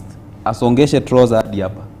artist asongeshe trouser hadi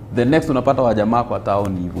hapa, the next unapata wajamaa kwa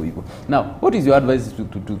town hivyo hivyo. Now, what is your advice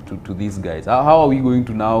to these guys? How are we going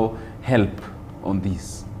to now help on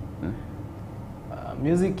this?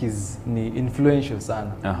 Music ni influential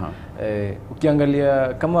sana.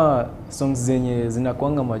 Ukiangalia kama songs zenye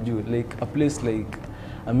zinakuanga majuu, like a place like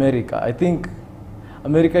America, I think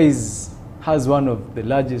America has one of the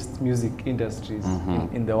largest music industries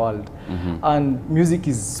in the world. And music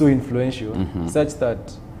is so influential such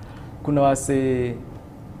that kuna wase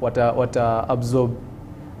wata absorb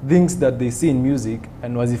things that they see in music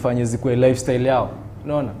and wazifanye zikuwe lifestyle yao.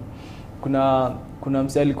 Unaona? Kuna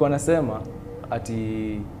msee alikuwa anasema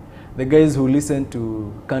ati the guys who listen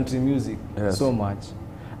to country music so much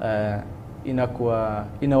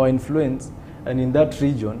inawa influence, and in that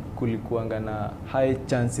region kulikuanga na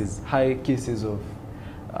high cases of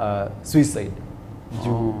suicide.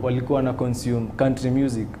 Walikuwa na consume country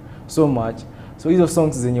music so much, so hizo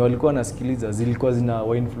songs zenye walikuwa nasikiliza zilikuwa zina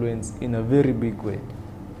wa influence in a very big way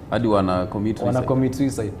hadi wana commit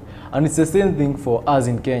suicide. And it's the same thing for us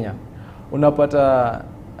in Kenya. Unapata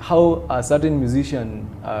how a certain musician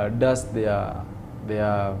does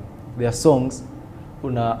their songs,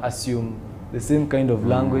 una assume the same kind of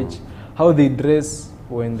language, how they dress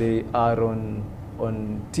when they are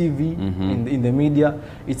on TV, in the media,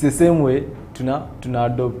 it's the same way tuna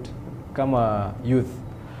adopt kama youth.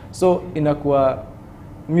 So inakuwa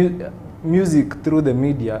music through the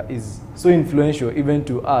media is so influential even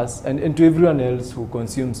to us and to everyone else who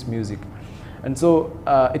consumes music. And so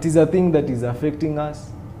it is a thing that is affecting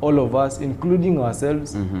us, all of us, including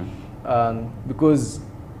ourselves, because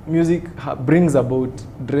music brings about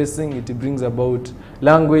dressing, it brings about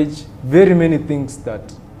language, very many things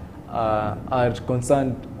that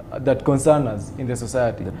that concern us in the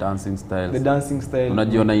society. The dancing style.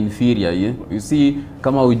 Unajiona inferior, yeah? You see,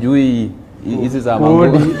 kama ujui hizi za mambo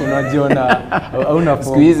unajiona hauna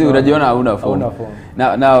form. Squeeze unajiona hauna form.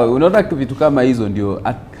 Na unaona vitu kama hizo ndio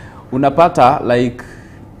unapata like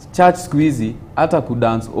church squeeze hata ku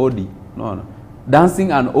dance odi. Unaona?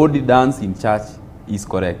 Dancing and odi dance in church is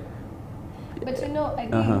correct. But you know, I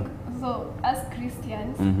think so as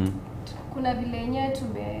Christians kuna vile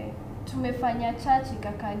yenyewe tumefanya church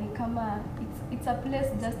ikakani kama it's a place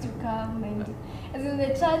just to come and as in the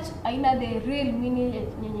church aina the real meaning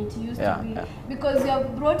yenye it used to be, because you have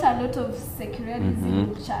brought a lot of secularism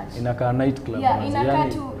in church. Inaka night club. Yeah, inaka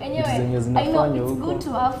tu anyway. I know it's good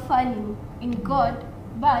to have fun in God,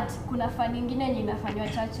 but kuna fun ingine yenye inafanywa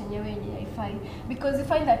church yenyewe yenye haifai, because you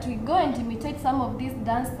find that we go and imitate some of these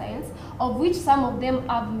dance styles of which some of them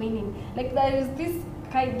have meaning. Like there is this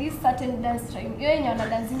certain dance style. Yo yenye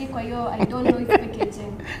wanadancing kwa hiyo I don't know it's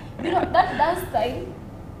packaging. You know that dance style,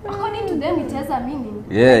 according to them it has a meaning.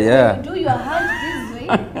 Yeah. When you do your hand this way,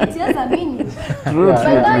 it has a meaning. True. But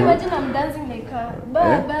now imagine I'm dancing like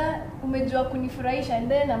baba umejua kunifurahisha,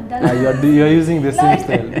 and then I'm dancing. You are using the same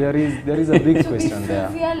style. There is a big question there.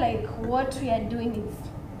 To be sincere, like what we are doing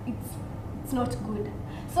it's not good.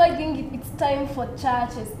 So I think it's time for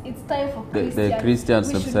churches. It's time for Christians. The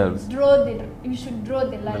Christians themselves. We should draw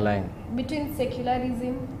the line between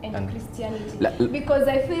secularism and Christianity. Because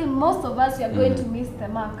I feel most of us are going to miss the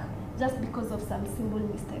mark just because of some simple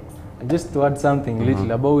mistakes. Just to add something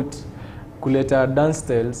little about kuleta dance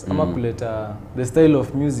styles, ama kuleta the style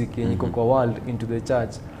of music yenye iko kwa world into the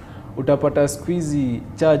church. Utapata squeezy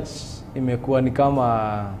church imekuwa ni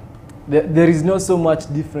kama there is not so much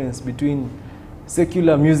difference between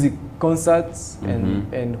secular music concerts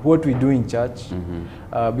and what we do in church,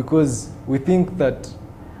 because we think that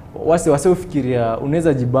wase ufikiria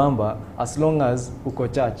unaweza jibamba as long as uko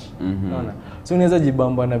church. Unaona? So unaweza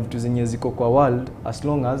jibamba na vitu zenye ziko kwa world as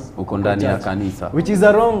long as uko ndani ya kanisa, which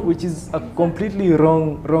is a completely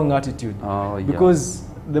wrong attitude. Because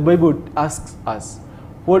the Bible asks us,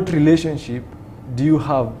 what relationship do you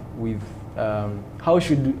have with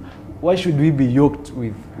why should we be yoked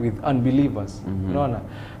with unbelievers? Unaona?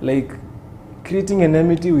 Like creating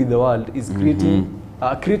enmity with the world is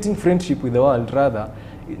creating friendship with the world, rather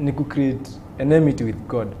ni ku create enmity with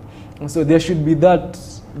God. And so there should be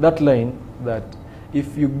that line that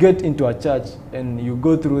if you get into a church and you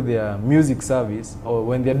go through their music service or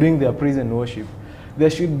when they're doing their praise and worship, there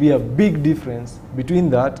should be a big difference between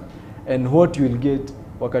that and what you will get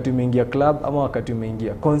wakati umeingia club ama wakati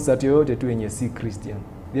umeingia concert yoyote tu yenye si Christian.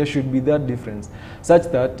 There should be that difference such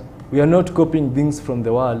that we are not copying things from the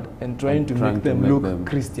world and trying to make them look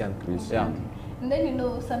Christian. Yeah. And then you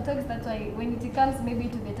know, sometimes that's why when it comes maybe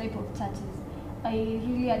to the type of churches, I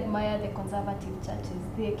really admire the conservative churches,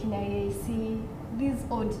 the KIAC, these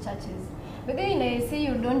old churches. But then I say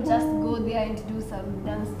you don't just go there and do some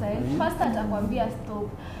dance style. First atakwambia stop.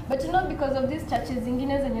 But you know, because of these churches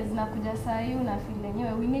zingine zenye zinakuja saa hii una feel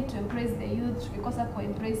yenyewe we need to embrace the youth because ako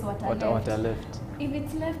embrace what are left. If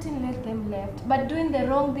it's left in, let them left. But doing the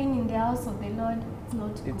wrong thing in the house of the Lord, it's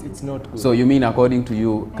not good. It's not good. So you mean according to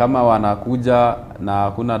you, kama wanakuja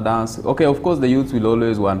na kuna dance, okay, of course the youth will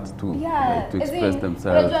always want to to express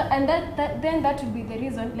themselves. And then that would be the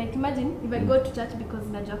reason. Like imagine if I go to church because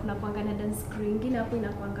najua kuna kuanga na dance crew ingine hapo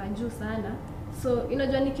inakuanga juu sana. So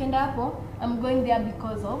unajua nikienda hapo, I'm going there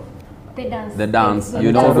because of the dance. The dance,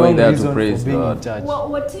 you're not going there to praise God.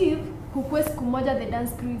 What if kukwe siku moja the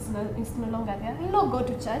dance crew is no longer there? You not go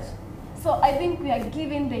to church. So I think we are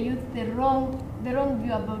giving the youth the wrong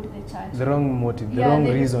view about the church. The wrong motive, the wrong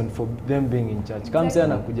reason for them being in church. Kama msana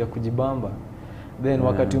anakuja kujibamba. Then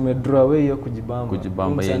wakati umedraw away hiyo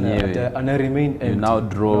kujibamba yenyewe ana remain empty. You now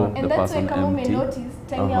draw the person empty. And that's why kama ume notice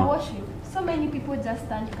time ya worship, so many people just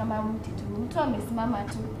stand kama mti tu. Mtu amesimama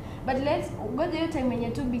tu. But let's go the time when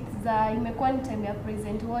you two beats za imekuwa ni time ya praise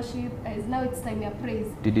and worship, as now it's time ya praise.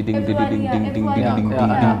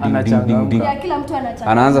 Kila mtu anachangamka.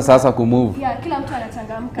 Anaanza sasa kumove. Yeah, kila mtu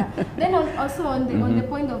anachangamka. Then also on the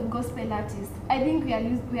point of gospel artists, I think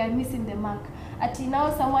we are missing the mark. Ati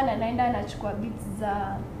now someone anaenda anachukua beats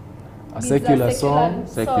za a secular song,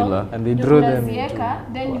 and they draw them into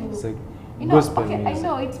then you know, gospel okay, music. I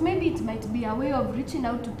know it might be a way of reaching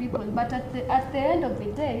out to people, but at the end of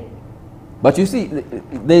the day. But you see,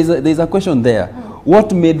 there's a question there.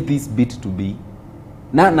 What made this beat to be?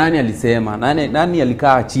 Nani alisema? Nani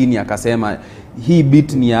alikaa chini akasema hii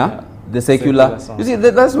beat ni ya the secular? You see,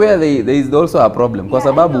 that's where there is also a problem. Kwa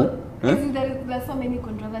sababu there are so many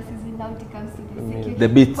controversies in how it comes to the secular. The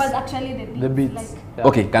beats. But actually the beats. Like,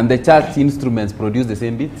 okay, can the church instruments produce the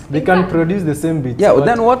same beats? They can produce the same beats. Yeah,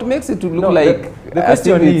 then what makes it to look like the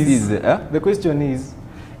question is the question is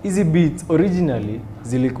hizi beats originally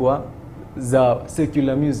zilikuwa za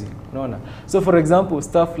secular music, unaona? So for example,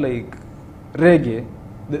 stuff like reggae,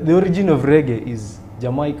 the origin of reggae is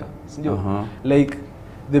Jamaica, sindio? Like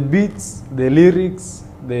the beats, the lyrics,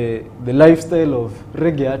 the lifestyle of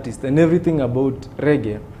reggae artists and everything about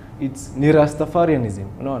reggae, it's ni Rastafarianism,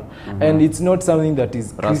 unaona? And it's not something that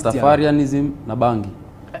is Rastafarianism na bangi.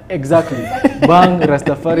 Exactly. Bang,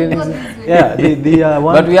 Rastafarianism. Yeah, they are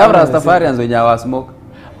one. But we have Rastafarians when you smoke.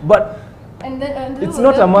 But and it's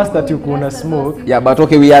not a must that you can smoke. Yeah, but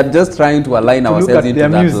okay, we are just trying to align ourselves into that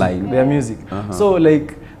music, line. Their music. So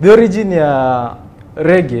like the origin ya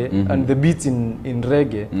reggae and the beats in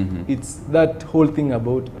reggae, it's that whole thing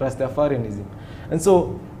about Rastafarianism. And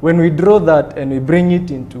so when we draw that and we bring it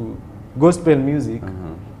into gospel music,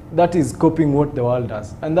 that is copying what the world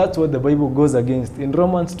does. And that's what the Bible goes against. In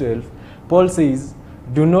Romans 12, Paul says,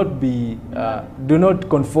 do not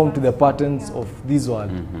conform to the patterns of this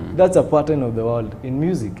world. That's a pattern of the world in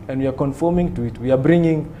music, and we are conforming to it. We are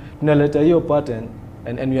bringing tunaleta pattern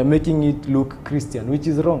and we are making it look Christian, which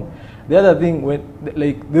is wrong. The other thing,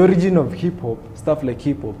 like the origin of hip hop, stuff like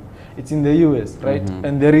hip hop, it's in the US, right?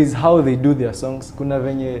 And there is how they do their songs. Kuna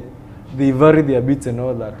venye they vary their beats and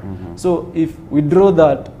all that. So if we draw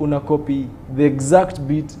that, una copy the exact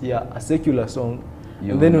beat, a secular song,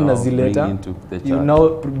 and then unazileta, you now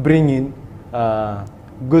bring in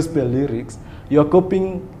gospel lyrics. You are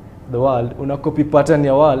copying the world, una copy pattern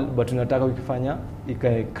ya world, but unataka ukifanya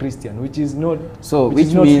ikae Christian, which is not. So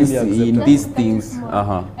which means really in these things,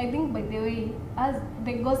 I think by the way, as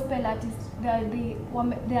the gospel artists, they have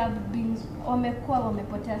been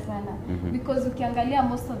wamepotea sana, because ukiangalia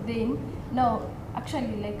most of them now.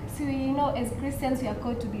 Actually, like, so you know, as Christians, we are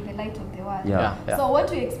called to be the light of the world. Yeah. So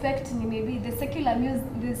what we expect, maybe the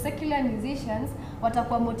secular musicians,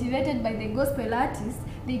 watakuwa motivated by the gospel artists,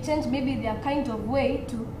 they change maybe their kind of way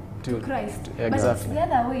to Christ. Exactly. But it's the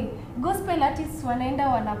other way. Gospel artists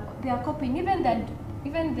they are copying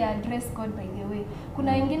even their dress code, by the way.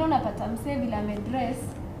 Kuna wengine unapata msee vile amedress,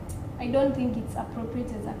 I don't think it's appropriate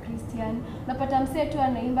as a Christian. Unapata msee tu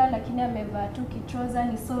anaimba lakini amevaa tu kitroza,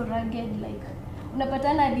 ni so rugged, like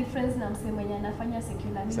unapatana difference na msee mwenye anafanya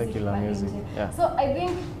secular music. Yeah. So I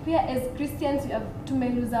think here as Christians we have to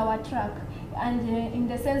lose our track, and in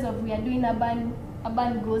the sense of we are doing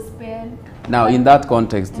urban gospel. Now in that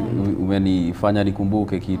context, when ifanya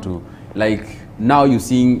nikumbuke kitu, like now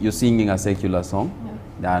you're singing a secular song,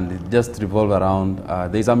 and it just revolve around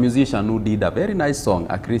there's a musician who did a very nice song,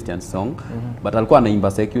 a Christian song, but alikuwa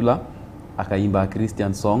anaimba secular, akaimba a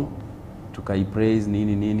Christian song, tukaipraise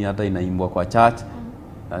nini hata inaimbwa kwa church.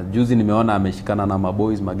 Juzi nimeona ameshikana na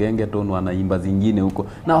maboys magenge tonu wanaimba zingine huko.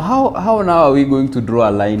 Now how now are we going to draw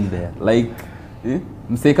a line there? Like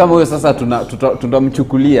Msee kama huyo sasa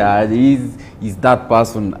tunamchukulia is that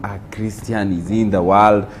person a Christian, is in the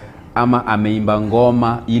world, ama ameimba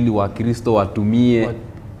ngoma ili Wakristo watumie.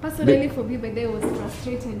 Personally for me, but I was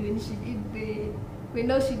frustrated when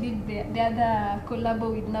she did the other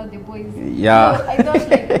collabo with Now the Boys. Yeah. So I thought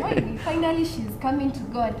like, finally she's coming to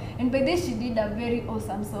God. And by then she did a very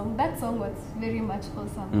awesome song. That song was very much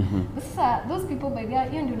awesome. But sasa, those people by there,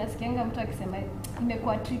 hiyo ndio unasikianga mtu akisema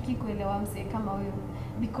imekuwa tricky kuelewa msee kama huyo.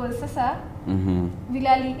 Because sasa, vile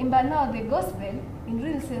aliimba Now the Gospel, in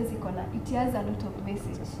real sense it has a lot of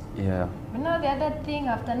message. Yeah. But now the other thing,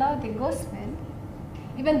 after Now the Gospel,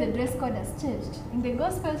 even the dress code has changed. In the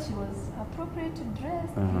gospel, she was appropriate to dress.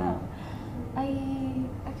 Now,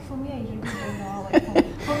 for me, I really don't know how I can.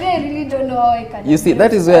 For me, I really don't know how I can. You see,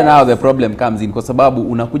 that is where now the problem comes in. Kwa sababu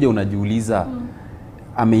unakuja unajiuliza,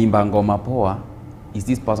 ameimba ngoma poa, is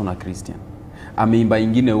this person a Christian? Ameimba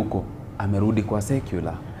ingine huko, amerudi kwa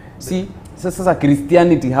secular. See, sasa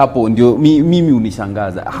Christianity hapo ndio mimi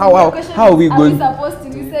unishangaza. How are we going? Are we supposed to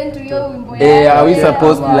listen to your wimbo? Are we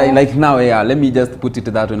supposed like now? Yeah, let me just put it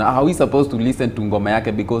that way. Now, are we supposed to listen to ngoma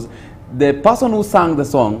yake because the person who sang the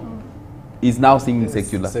song is now singing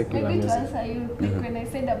secular? Maybe to answer you, like when I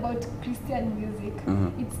said about Christian music,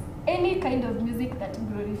 it's any kind of music that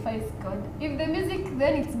glorifies God. If the music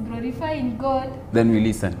then it's glorifying God, then we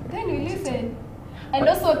listen. And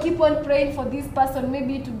also keep on praying for this person,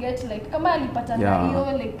 maybe to get like kama alipata na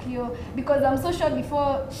hiyo like hiyo, because I'm so sure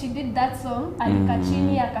before she did that song alikaa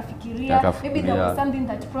chini akafikiria maybe there was something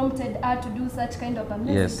that prompted her to do such kind of a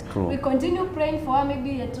music. Yes, true. We continue praying for her,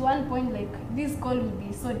 maybe at one point like this call will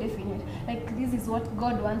be so definite, like this is what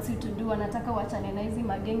God wants you to do. Anataka uachane na hizi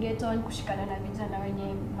magengeton, kushikana na vijana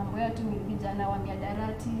wenye mambo yao tu ni vijana wa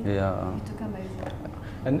miadarati, vitu kama hivyo.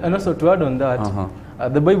 And also to add on that,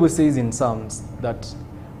 the Bible says in Psalms that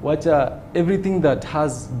everything that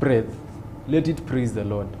has breath, let it praise the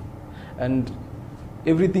Lord. And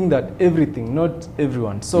everything, not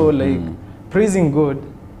everyone. So like praising God,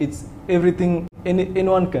 it's everything,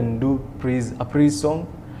 anyone can do a praise song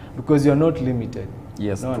because you're not limited.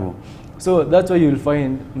 Yes, true. So that's why you'll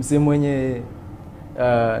find msee mwenye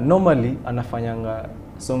normally anafanyanga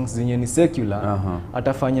songs zenye ni secular,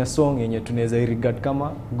 atafanya song yenye tunaweza irregard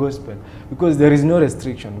kama gospel because there is no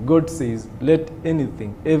restriction. God says let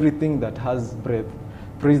everything that has breath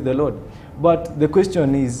praise the Lord. But the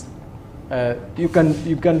question is, you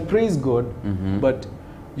can praise God, but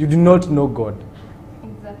you do not know God.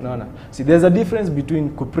 Exactly. No. See, there's a difference between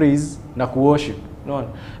praise na worship. No.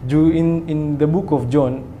 In the book of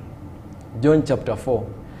John chapter 4,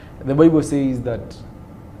 the Bible says that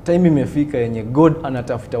time imefika yenye God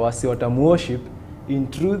anatafuta wase watamuworship in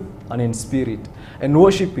truth and in spirit. And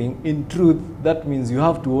worshiping in truth, that means you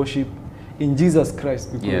have to worship in Jesus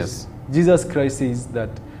Christ, because Jesus Christ says that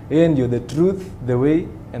and you're the truth, the way,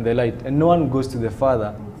 and the light, and no one goes to the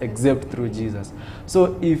Father except through Jesus.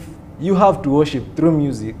 So if you have to worship through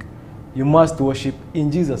music, you must worship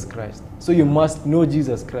in Jesus Christ. So you must know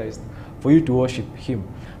Jesus Christ for you to worship him.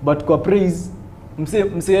 But kwa praise,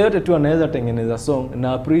 mse yote tu anaweza tengeneza song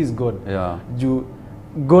na praise God. Juu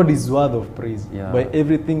God is worth of praise by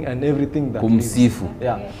everything that kumsifu.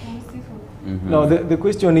 Now the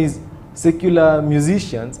question is, secular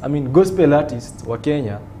musicians, I mean gospel artists wa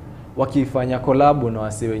Kenya wakifanya collab na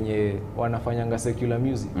wase wenye wanafanyanga secular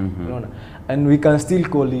music, unaona, and we can still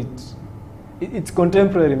call it's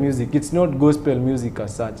contemporary music. It's not gospel music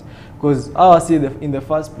as such, because in the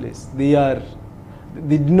first place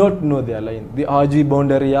they do not know their line. They are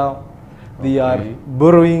boundary yao. They are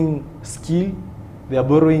borrowing skill, they are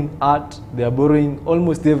borrowing art, they are borrowing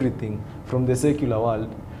almost everything from the secular world.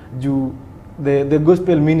 The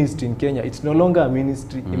gospel ministry in Kenya, it's no longer a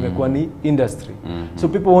ministry, imekuwa ni industry. So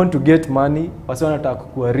people want to get money, wasi wanataka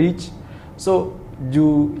kuwa rich. So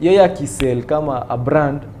yeye akisell kama a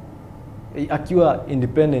brand, akiwa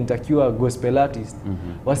independent, akiwa gospel artist,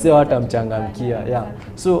 wase watamchangamkia.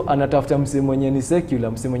 So anatafuta msee mwenye ni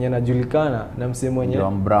secular, msee mwenye anajulikana na msee mwenye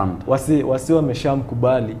wase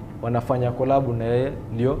wameshamkubali, wanafanya collab na yeye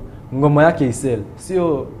ndio ngoma yake isell.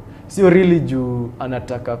 Sio really juu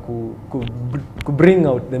anataka ku bring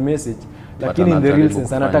out the message, lakini in the real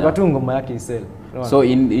sense anataka tu ngoma yake isell. So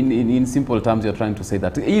in simple terms you're trying to say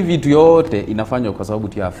that hii vitu yote inafanywa kwa sababu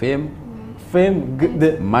tu ya fame,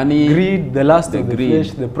 the money, greed, the lust of the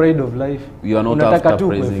flesh, the pride of life. You are not after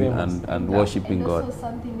praising and worshiping and God. Also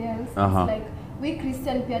something else, like we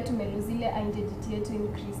Christian pia tumeluzile identity yetu in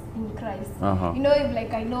Christ. You know, if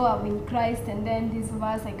like I know I'm in Christ and then this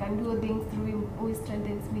verse I can do things through him who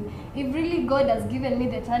strengthens me. If really God has given me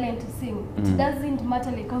the talent to sing, it doesn't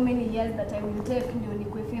matter like how many years that I will take ndio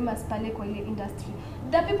nikwe famous. famous pale kwa ile industry.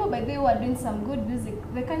 There are people by the way who are doing some good music,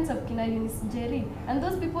 the kinds of kina Eunice Jerry, and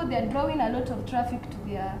those people they are drawing a lot of traffic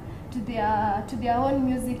to their own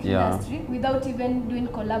music industry without even doing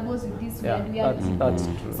collabos with these weird that's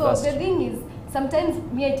true. So the thing is, sometimes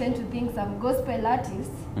me I tend to think some gospel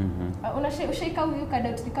artists unashaika huyu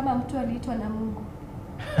kadauti kama mtu aliitwa na Mungu.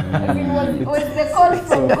 It was the call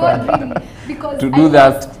from God really, because to do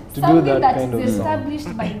that that is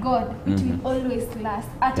established by God, it will always last.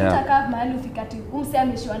 Atutaka mahali ufikati umse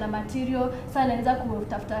ameshiwa na material sana anaweza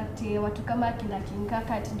kutafuta watu kama kina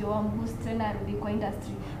Kinkaka ndio wamboost tena arudi kwa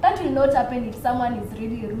industry. That will not happen if someone is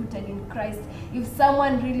really rooted in Christ, if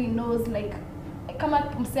someone really knows like kama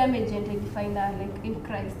mse amejidify na like in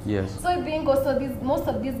Christ. Yes. So I think also most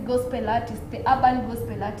of these gospel artists, the urban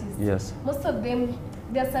gospel artists, most of them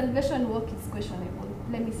their salvation work is questionable.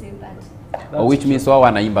 Let me say that. Which means wao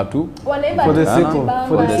wanaimba tu. Wanaimba for the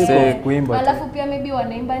sake of kuimba. Alafu pia maybe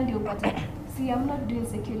wanaimba ndio upate. See, I'm not doing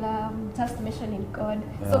secular, I'm just mentioning God.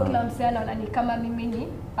 So kila mse anaona ni kama mimi ni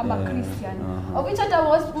ama Christian. Of which hata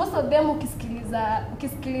most of them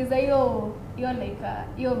ukisikiliza hiyo like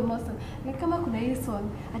hiyo most of, like kama kuna hii song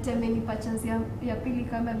hata amenipa chance ya pili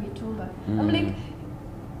kama mitumba. I'm like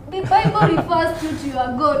the Bible refers you to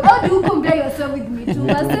your God. How do you compare yourself with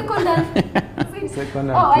Mitumba? Second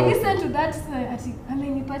and I listened to that song.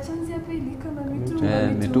 Amenipa chance ya pili kama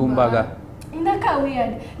Mitumba. Inaka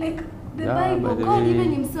weird. Like the Bible, God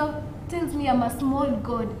even himself tells me I'm a small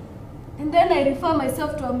God. And then I refer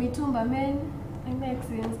myself to a Mitumba, man. It makes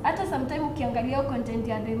sense. Hata sometimes ukiangalia content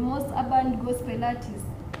ya the most urban gospel artists,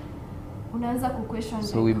 unaanza ku-question.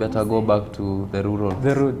 So we better go back to the rural.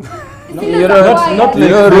 The road. Not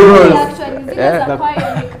rural. Actually, hata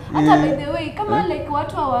by the way, kama like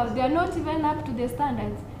watu they are not even up to the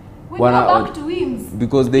standards. We go back to hymns.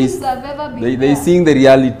 Because they sing the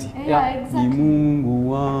reality. Yeah, exactly. Ni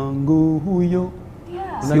Mungu wangu huyo.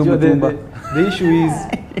 Yeah. The issue is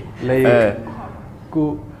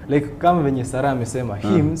like kama venye Sarah amesema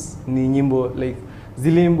hymns ni nyimbo like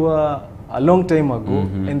ziliimbwa a long time ago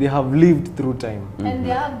and they have lived through time. And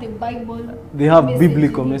they have the Bible. They have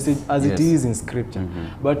biblical message as it is in scripture.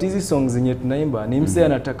 But hizi songs zenye tunaimba ni mse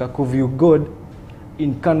anataka kuview God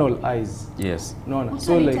in carnal eyes. Yes. No.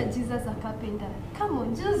 So like Jesus a carpenter. Come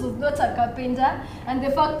on, Jesus was not a carpenter, and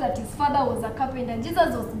the fact that his father was a carpenter,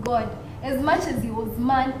 Jesus was God. As much as he was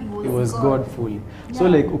man, he was God fully. Yeah. So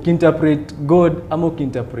like ukinterpret God ama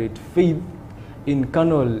ukinterpret faith in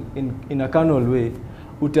a carnal way,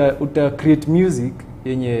 uta create music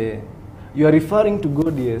yenye you are referring to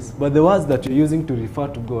God, yes, but the words that you're using to refer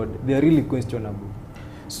to God, they are really questionable.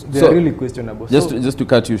 They are really questionable. Just to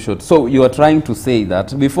cut you short. So you are trying to say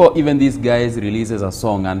that before even these guys releases a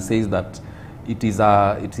song and says that it is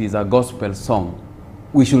a gospel song,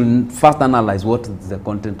 we should first analyze what is the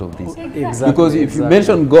content of this. Exactly. Because if you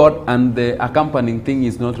mention God and the accompanying thing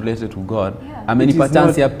is not related to God, amenipa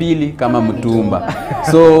chance ya pili kama Mtumba.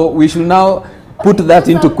 So we should now put that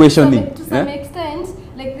into questioning. To some extent,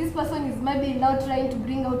 like this person is maybe now trying to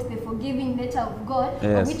bring out the forgiving nature of God,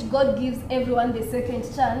 of which God gives everyone the second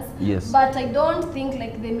chance. Yes. But I don't think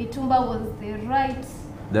like the Mitumba was the right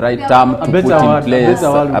term to put in place.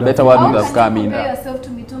 A better word would have come in. Compare yourself to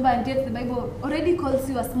Mitumba, and yet the Bible already calls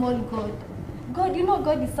you a small God. God, you know,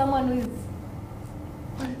 God is someone who is.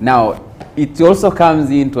 Now, it also comes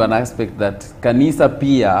into an aspect that kanisa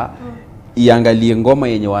pia iangalie ngoma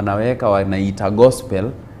yenye wanaweka wanaita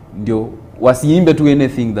gospel ndio wasiimbe tu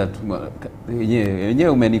anything that yenyewe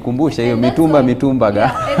umenikumbusha hiyo mitumba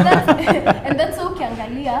ga. And that's so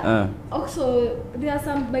ukiangalia. Also there are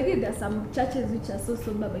some churches which are so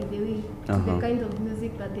sober by the way to the kind of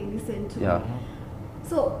music that they listen to. Yeah.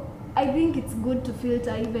 So I think it's good to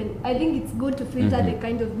filter the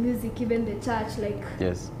kind of music even the church like.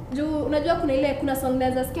 Yes. Unajua kuna song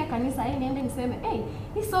naweza sikia kanisa niende niseme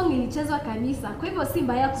hii song ilichezwa kanisa kwa hivyo si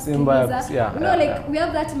mbaya kusikiliza. Like we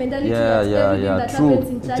have that mentality that everything that happens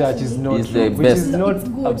in church is not the best. Is not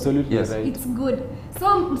absolutely right. It's good.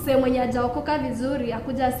 So mse mwenye hajaokoka vizuri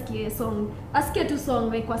akuja asikie tu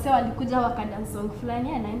song like wase walikuja wakadance song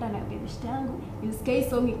fulani anaenda na beshte yangu usikie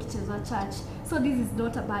song ikichezwa church. So this is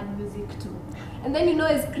not a bad music too. And then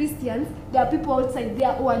as Christians there are people outside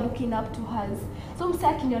there who are looking up to us. So mse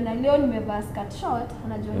akiniona leo nimevaa skirt short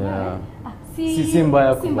anajua si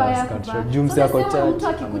mbaya kuvaa skirt short. Jumse yako church. Mtu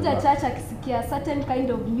akikuja church akisikia certain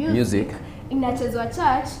kind of music inachezwa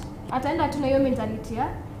church ataenda tu na hiyo mentality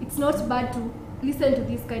it's not bad to listen to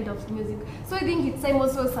this kind of music. So I think it's time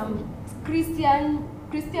also some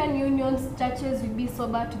Christian unions, churches will be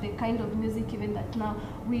sober to the kind of music even that now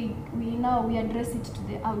we address it to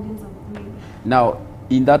the audience of the. Now,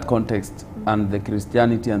 in that context and the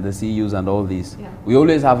Christianity and the CUs and all this, Yeah. we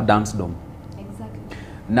always have dance dome. Exactly.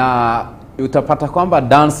 Na utapata kwamba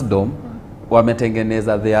dance dome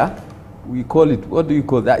wametengeneza there, we call it, what do you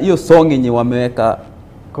call that? Hiyo song yenye wameweka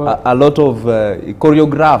a lot of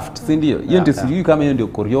choreographed, si ndio? Hiyo ndio sijui kama hiyo ndio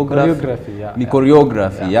choreography. Ni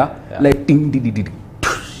choreography, yeah. Like ding ding ding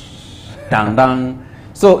dang dang.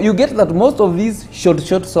 So you get that most of these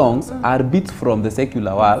short songs are beats from the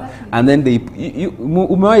secular world, and then they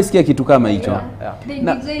umewahi sikia kitu kama hicho? They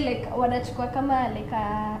DJ like wanachukua kama like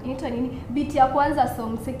inaitwa nini, beat ya kwanza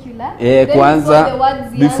song secular, kwanza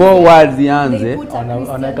before words ianze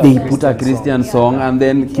they put a Christian song, and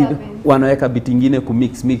then wanaweka beat ingine ku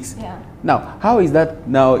mix. Now how is that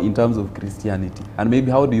now in terms of Christianity, and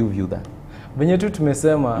maybe how do you view that? Venye tu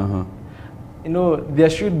tumesema, you know, there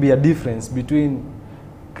should be a difference between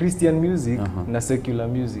Christian music na secular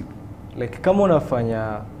music. Like kama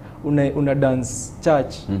unafanya una dance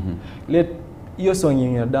church, let your song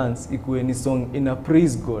in your dance ikuwe ni song in a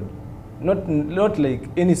praise God, not like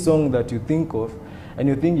any song that you think of and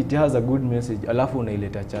you think it has a good message alafu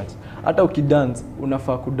unaileta church. Hata ukidance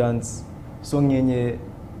unafaa kudance song yenye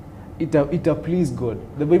ita please God.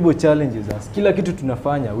 The Bible challenges us, kila kitu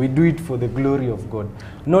tunafanya we do it for the glory of God,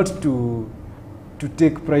 not to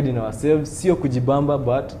take pride in ourselves, sio kujibamba,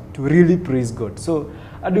 but to really praise God. So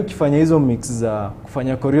hadi ukifanya hizo mix za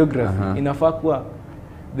kufanya choreography, inafaa kuwa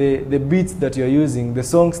the beats that you are using, the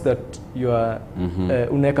songs that you are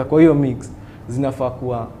unaweka kwa hiyo mix, zinafaa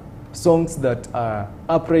kuwa songs that are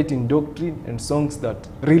upright in doctrine and songs that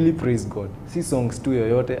really praise God. Si songs tu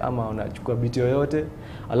yoyote ama unachukua beat yoyote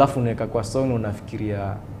alafu unaweka kwa song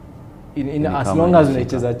unafikiria as long as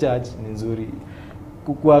unaicheza church ni nzuri.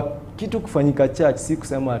 Kwa kitu kufanyika church si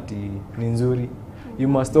kusema ati ni nzuri. You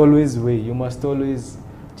must always weigh, you must always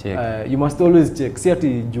check. You must always check. Si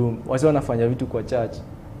ati juu watu wanafanya vitu kwa church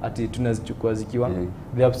ati tunazichukua zikiwa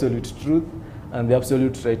the absolute truth and the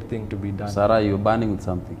absolute right thing to be done. Sarah, you're burning with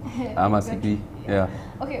something. Amasipi. Yeah.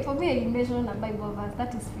 Okay, for me I mentioned a Bible verse,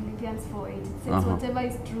 that is Philippians 4:8. It says whatever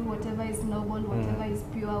is true, whatever is noble, whatever is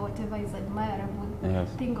pure, whatever is admirable,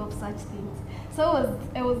 think of such things. So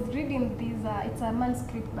I was reading this, it's a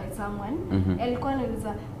manuscript by someone. Alikuwa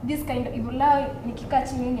anauliza this kind of, if lao nikikaa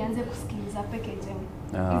chini nianze kusikiliza packaging.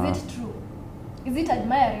 Is it true? Is it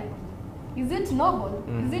admirable? Is it noble?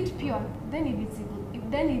 Is it pure? Then if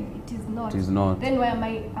it is not, then why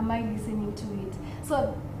am I listening to it?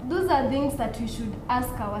 So those are things that we should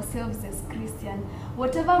ask ourselves as Christian.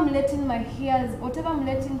 Whatever I'm letting my ears, whatever I'm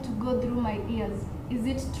letting to go through my ears, is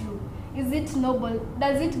it true? Is it noble?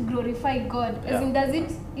 Does it glorify God? As in, does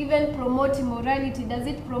it even promote immorality? Does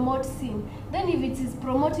it promote sin? Then if it is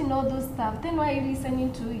promoting all those stuff, then why are you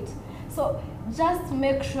listening to it? So just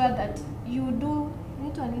make sure that you do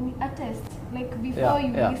a test, like before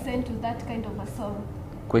you listen to that kind of a song.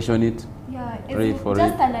 Question it. Yeah, pray for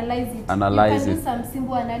just it. analyze it. Analyze you can it. do some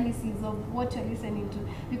simple analysis of what you're listening to,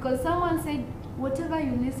 because someone said whatever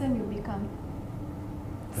you listen you become.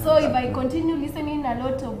 So if I continue listening a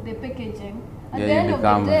lot of the packaging, at the end of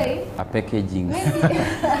the day, a packaging. Maybe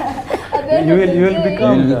at the end You of the will day,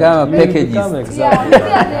 become a packagist. Exactly. Yeah,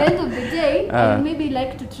 maybe at the end of the day, I maybe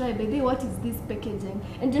like to try, baby, what is this packaging?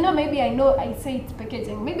 And you know, maybe I know I say it's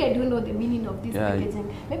packaging. Maybe I don't know the meaning of this packaging.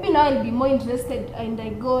 Maybe now I'll be more interested and I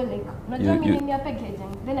go like, not meaning your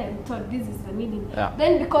packaging. Then I thought this is the meaning.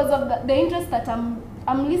 Then because of the interest that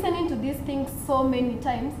I'm listening to these things so many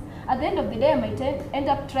times, at the end of the day I might end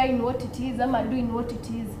up trying what it is, I'm doing what it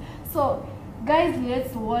is. So guys,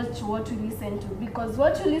 let's watch what we listen to, because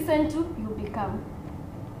what you listen to, you become.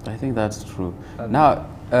 I think that's true. Now,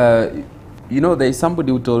 you know, there is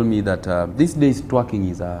somebody who told me that these days twerking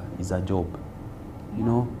is a job. You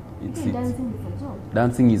know, Dancing is a job.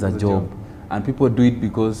 Dancing is a job, and people do it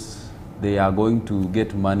because they are going to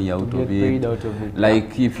get money out of it. Paid out of it.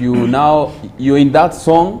 Like if you're in that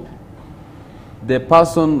song,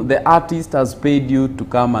 the artist has paid you to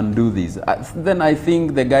come and do this. Then I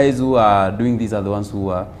think the guys who are doing this are the ones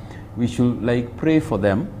who we should like pray for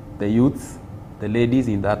them, the youths, the ladies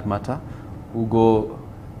in that matter, who go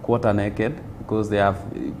quarter naked, because they have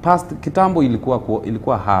past kitambo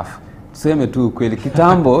ilikuwa half. Tuseme tu kweli,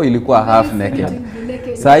 kitambo ilikuwa half naked.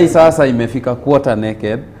 Sasa imefika quarter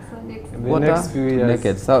naked.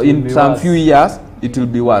 Naked. So in some few years it will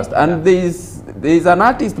be worse. And there is an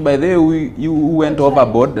artist by the way who went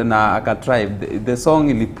overboard na akatry. The song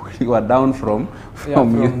ilikuwa down from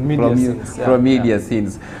media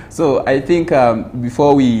scenes. So I think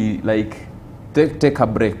before we like take a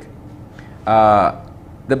break,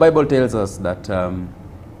 the Bible tells us that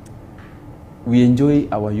we enjoy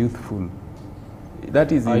our youthful.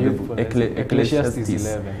 that is in the Youthfulness. Ecclesiastes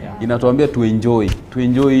 11, yeah. Inatuambia to enjoy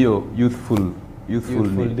hiyo youthful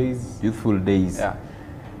days. Yeah.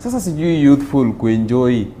 Sasa sijui youthful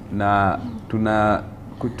kuenjoy na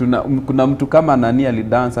kuna mtu kama nani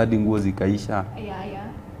alidance hadi nguo zikaisha. Yeah.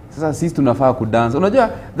 Sasa sisi tunafaa kudance. Unajua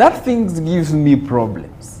that things gives me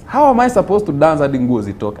problems. How am I supposed to dance hadi nguo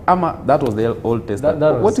zitoke? Ama that was the Old Testament.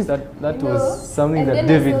 That was something that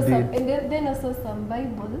David did. And then also some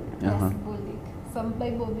Bible symbolic. Some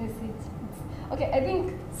Bible message. Okay, I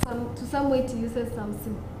think to some way to use some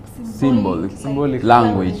symbolic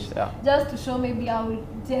language. Yeah. Just to show maybe how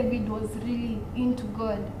David was really into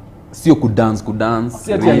God. Sio kudance.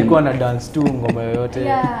 Si ati alikuwa na dance tu ngoma yoyote.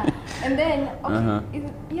 Yeah. And then it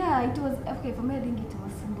was okay for me. I think it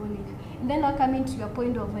was symbolic. And then now coming to your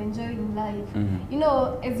point of enjoying life. You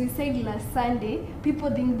know, as we said last Sunday,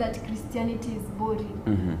 people think that Christianity is boring.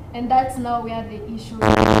 And that's now where the issue is.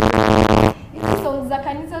 Hizi songs za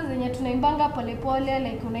kanisa zenye tunaimbanga polepole,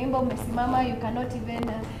 like unaimba umesimama, you cannot even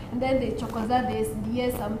and then they chokoza the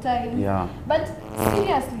SDS sometimes. Yeah. But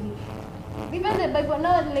seriously, even the Bible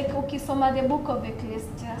now, like ukisoma the book of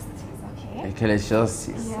Ecclesiastes, okay?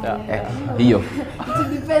 Ecclesiastes. Hiyo. It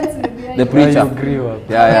depends with the preacher. You grew up.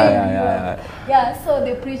 Yeah. Yeah, so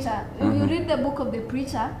the preacher, if you read the book of the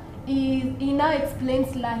preacher, he now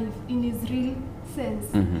explains life in his real sense.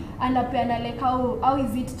 And like how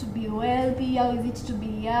is it to be wealthy, how is it to be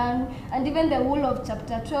young, and even the whole of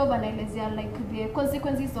chapter 12 analyzes like the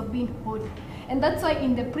consequences of being old. And that's why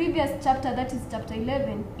in the previous chapter, that is chapter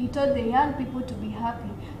 11, he told the young people to be happy,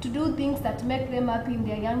 to do things that make them happy in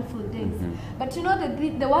their youngful days. But you know,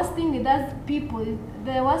 the worst thing with us people,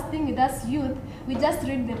 the worst thing with us youth, we just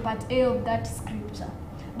read the part A of that scripture.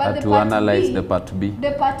 But to analyze the part B.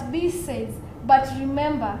 The part B says, but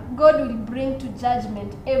remember, God will bring to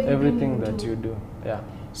judgment everything that you do. Yeah.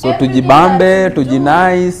 So tujibambe,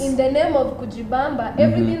 tujinice. In the name of kujibamba,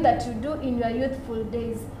 everything that you do in your youthful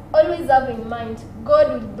days, always have in mind,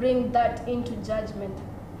 God will bring that into judgment.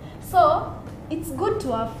 So, it's good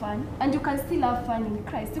to have fun, and you can still have fun in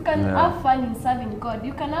Christ. You can have fun in serving God.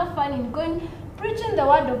 You can have fun in going, preaching the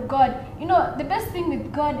word of God. You know, the best thing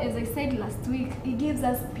with God, as I said last week, He gives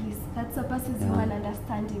us peace that surpasses human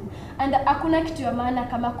understanding. And hakuna kitu ya maana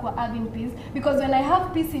kama kwa having peace, because when I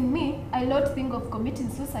have peace in me, I'll not think of committing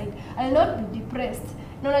suicide. I'll not be depressed.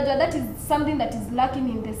 No, that is something that is lacking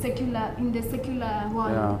in the secular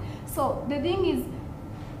world. Yeah. So the thing is,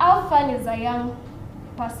 have fun as a young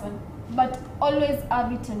person, but always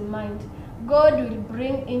have it in mind. God will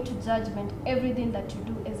bring into judgment everything that you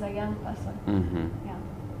do as a young person. Yeah.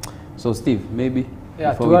 So Steve, maybe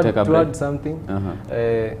before to we take a break. add something.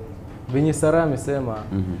 Venye Sarah amesema,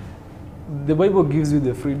 the Bible gives you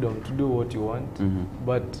the freedom to do what you want,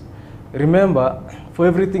 but remember, for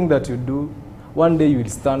everything that you do, one day you will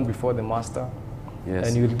stand before the master,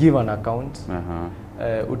 and you will give an account.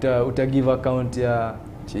 Uta give account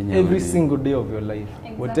every single day of your life.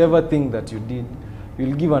 Exactly. Whatever thing that you did, you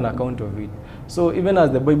will give an account of it. So even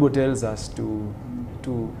as the Bible tells us to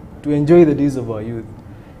enjoy the days of our youth,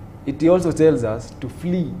 it also tells us to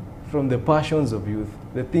flee from the passions of youth,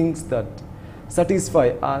 the things that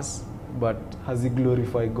satisfy us but has it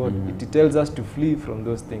glorified God. It tells us to flee from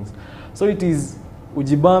those things. So it is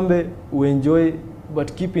ujibambe, enjoy,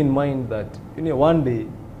 but keep in mind that one day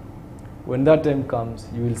when that time comes,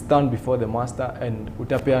 you will stand before the master and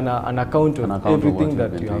utapeana an account of everything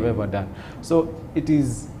that you have ever done. So it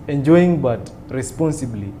is enjoying but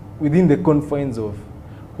responsibly within the confines of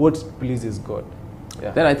what pleases God.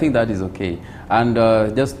 Yeah. Then I think that is okay. And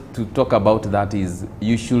just to talk about that is,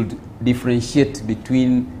 you should differentiate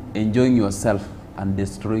between enjoying yourself and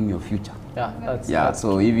destroying your future.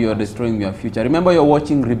 So if you are destroying your future, remember you're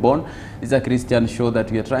watching Reborn. It's a Christian show that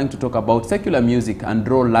we are trying to talk about secular music and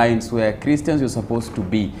draw lines where Christians are supposed to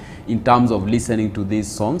be in terms of listening to these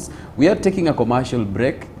songs. We are taking a commercial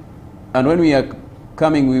break, and when we are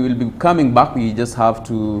coming, we will be coming back. We just have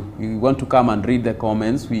to, we want to come and read the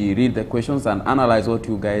comments, we read the questions and analyze what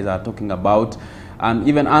you guys are talking about, and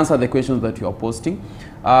even answer the questions that you are posting.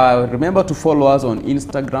 Remember to follow us on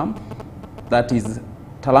Instagram, that is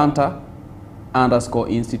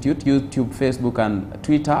Talanta_Institute, YouTube, Facebook, and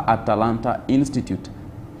Twitter at Talanta Institute.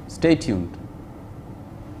 Stay tuned.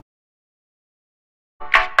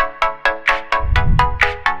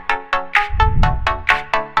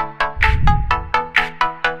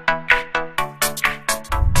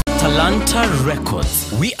 Talanta Records.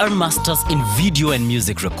 We are masters in video and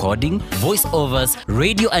music recording, voiceovers,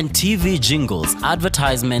 radio and TV jingles,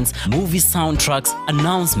 advertisements, movie soundtracks,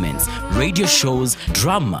 announcements, radio shows,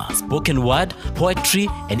 drama, spoken word, poetry,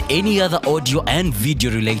 and any other audio and video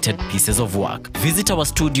related pieces of work. Visit our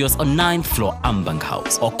studios on 9th floor Ambang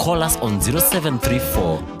House or call us on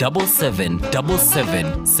 0734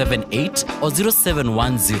 777778 or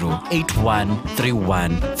 0710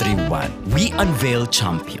 813131. We unveil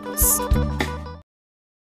champions.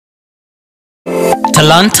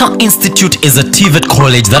 Talanta Institute is a TVET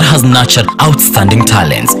college that has nurtured outstanding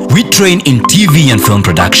talents. We train in TV and film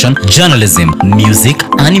production, journalism, music,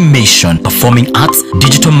 animation, performing arts,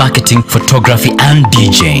 digital marketing, photography, and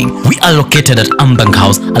DJing. We are located at Ambang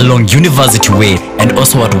House along University Way and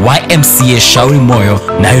also at YMCA Shauri Moyo,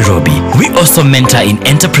 Nairobi. We also mentor in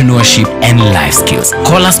entrepreneurship and life skills.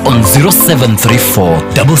 Call us on 0734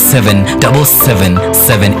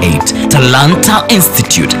 777778. Talanta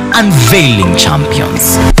Institute, unveiling champions.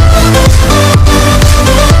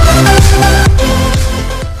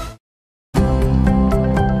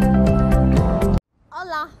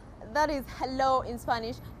 Hola, that is hello in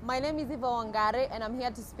Spanish. My name is Eva Wangare and I'm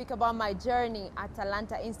here to speak about my journey at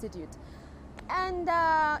Talanta Institute. And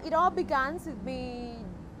it all began with me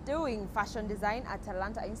doing fashion design at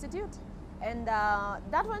Talanta Institute. And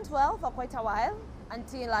that went well for quite a while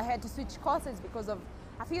until I had to switch courses because of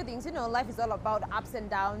a few things. You know, life is all about ups and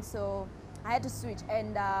downs, so I had to switch,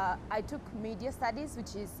 and I took media studies,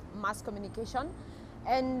 which is mass communication,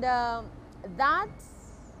 and that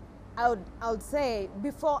I would say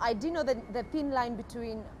before I didn't know the thin line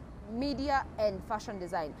between media and fashion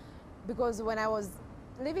design, because when I was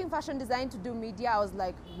leaving fashion design to do media, I was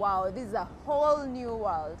like, wow, this is a whole new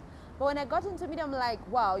world. But when I got into media, I'm like,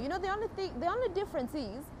 wow, you know, the only difference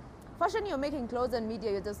is fashion, you're making clothes, and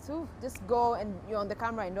media, you just go and you're on the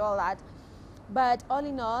camera and all that. But all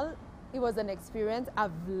in all, it was an experience.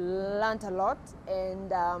 I've learned a lot,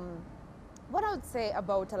 and what I would say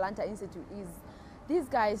about Talanta Institute is these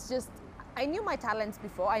guys I knew my talents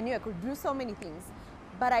before. I knew I could do so many things,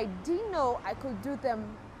 but I didn't know I could do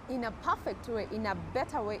them in a perfect way, in a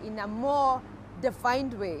better way, in a more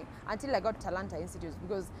defined way until I got Talanta Institute,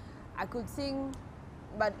 because I could sing,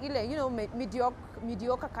 but you know,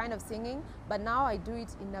 mediocre kind of singing, but now I do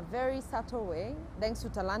it in a very subtle way thanks to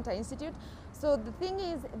Talanta Institute. So the thing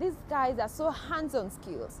is, these guys are so hands-on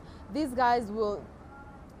skills. These guys will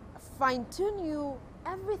fine-tune you,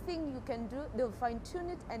 everything you can do, they'll fine-tune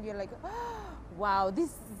it, and you're like, oh, wow, this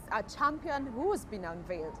is a champion who has been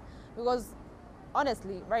unveiled. Because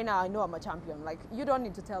honestly, right now I know I'm a champion. Like, you don't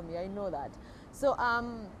need to tell me, I know that. So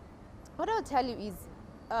what I'll tell you is,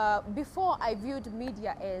 before I viewed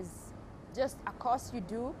media as just a course you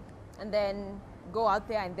do and then go out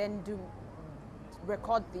there and then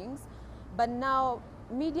record things. But now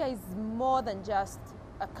media is more than just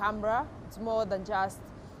a camera. It's more than just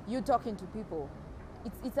you talking to people.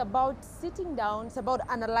 It's about sitting down. It's about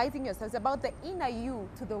analyzing yourself. It's about the inner you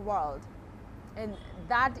to the world. And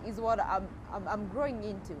that is what I'm growing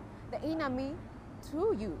into. The inner me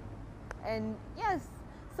to you. And yes,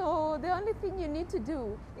 so the only thing you need to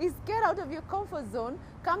do is get out of your comfort zone,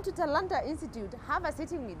 come to Talanta Institute, have a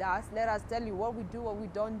sitting with us, let us tell you what we do, what we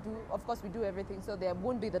don't do. Of course, we do everything, so there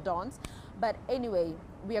won't be the dons. But anyway,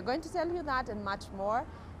 we are going to tell you that and much more.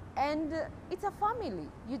 And it's a family.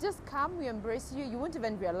 You just come, we embrace you. You won't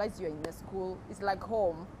even realize you're in the school. It's like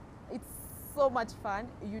home. It's so much fun.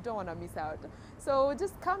 You don't want to miss out. So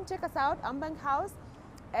just come check us out, Ambang House,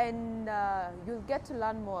 and you'll get to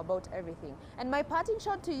learn more about everything. And my parting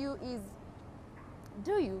shot to you is,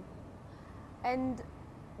 do you? And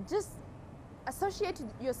just associate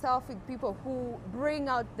yourself with people who bring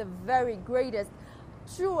out the very greatest,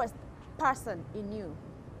 truest person in you.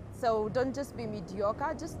 So don't just be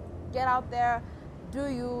mediocre, just get out there, do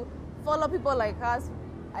you, follow people like us.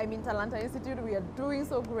 I mean, Talanta Institute, we are doing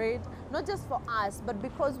so great, not just for us, but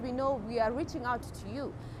because we know we are reaching out to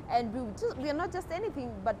you. And we are not just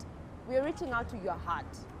anything, but we are reaching out to your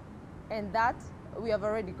heart. And that we have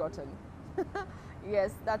already gotten.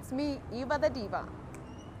 Yes, that's me, Eva the Diva.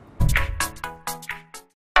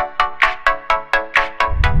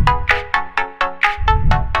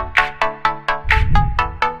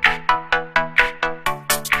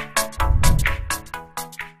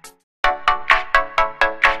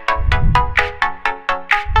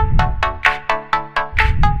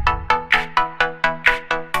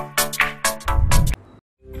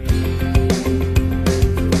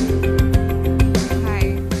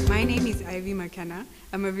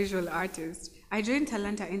 I'm a visual artist. I joined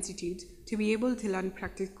Talanta Institute to be able to learn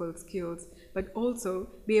practical skills but also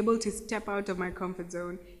be able to step out of my comfort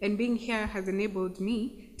zone. And being here has enabled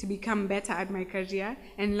me to become better at my career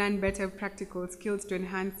and learn better practical skills to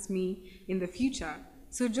enhance me in the future.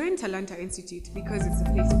 So join Talanta Institute because it's a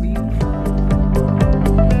place for you.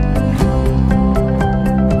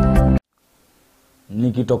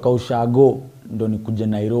 Nikitoka ushago ndo nikuje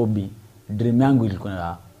Nairobi, dream yangu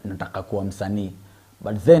ilikuwa nataka kuwa msanii.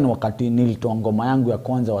 But then wakati nilitoa ngoma yangu ya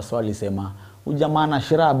kwanza waswali sema ujamaa na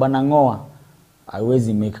shiraba na ngoa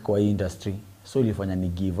haiwezi make kwa hii industry. So ilifanya ni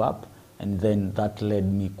give up, and then that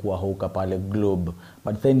led me kuwa hoka pale Globe.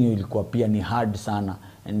 But then hiyo ilikuwa pia ni hard sana,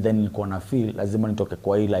 and then nilikuwa na feel lazima nitoke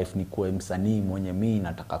kwa hii life nikuwe msanii mwenye mimi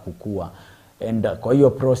nataka kukua. And kwa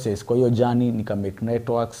hiyo process, kwa hiyo journey nika make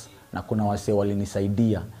networks na kuna wase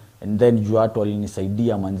walinisaidia, and then juu watu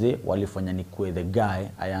walinisaidia manze walifanya nikuwe the guy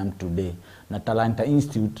I am today. Na Talanta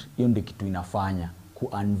Institute hiyo ndio kitu inafanya ku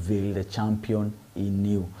unveil the champion in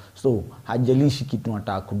you. So hajalishi kitu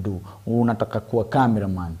unataka kudu, unataka kuwa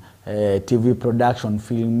cameraman, TV production,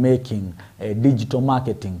 filmmaking, digital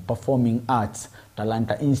marketing, performing arts,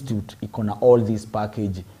 Talanta Institute iko na all this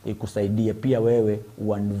package ikusaidia pia wewe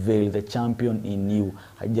unveil the champion in you.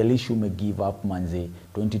 Hajalishi ume give up manze.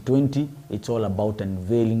 2020 it's all about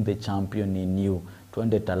unveiling the champion in you.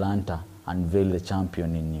 Twende Talanta, unveil the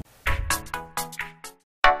champion in you.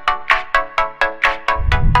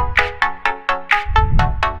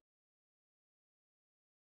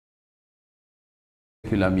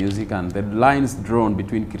 Secular music and the lines drawn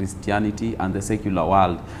between Christianity and the secular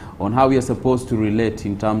world, on how we are supposed to relate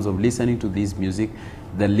in terms of listening to this music,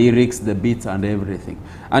 the lyrics, the beats and everything.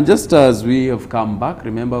 And just as we have come back,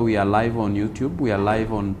 remember we are live on YouTube, we are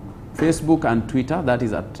live on Facebook and Twitter, that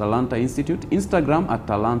is at Talanta Institute, Instagram at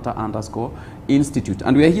Talanta_Institute.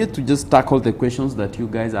 And we are here to just tackle the questions that you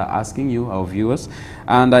guys are asking, you, our viewers.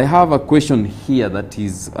 And I have a question here that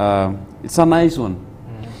is, it's a nice one.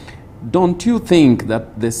 Don't you think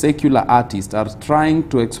that the secular artists are trying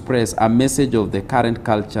to express a message of the current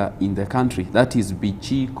culture in the country? That is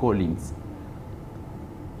Bichi Collins.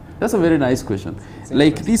 That's a very nice question.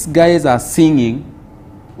 Like these guys are singing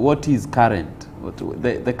what is current,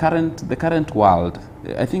 the current world.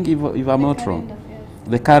 I think if I'm not wrong,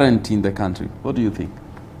 the current in the country. What do you think?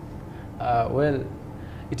 Well,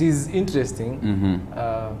 it is interesting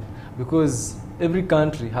because every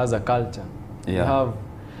country has a culture. Yeah. You have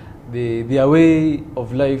their way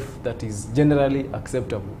of life that is generally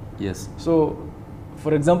acceptable. Yes. So,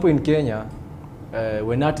 for example, in Kenya,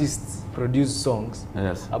 when artists produce songs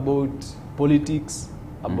about politics,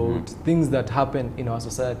 about things that happen in our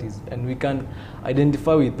societies, and we can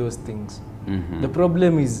identify with those things. The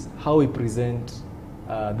problem is how we present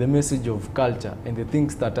the message of culture and the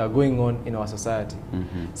things that are going on in our society.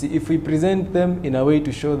 See, if we present them in a way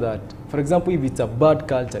to show that, for example, if it's a bad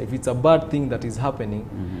culture, if it's a bad thing that is happening,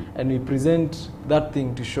 and we present that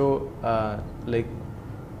thing to show, like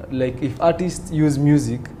if artists use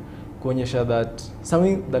music kuonyesha that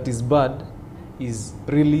something that is bad is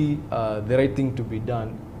really the right thing to be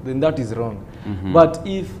done, then that is wrong. But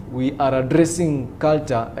if we are addressing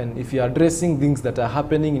culture and if you are addressing things that are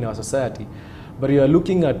happening in our society, but you are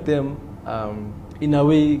looking at them in a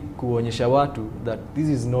way kuonyesha watu that this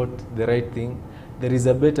is not the right thing, there is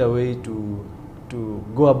a better way to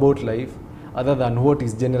go about life other than what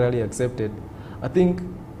is generally accepted, I think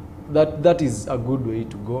that is a good way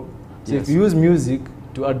to go. So if you use music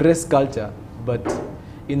to address culture, but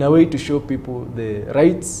in a way to show people the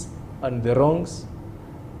rights and the wrongs,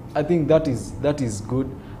 I think that is good.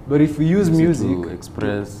 But if we use music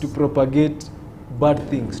to propagate bad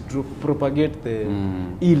things, to propagate the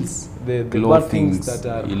ills, the bad things that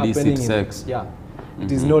are happening, sex.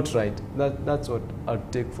 It is not right. That's what I'll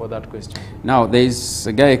take for that question. Now, there is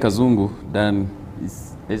a guy, Kazungu, then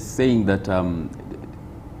is saying that,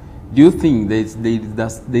 do you think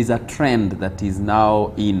there's a trend that is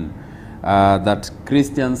now in, that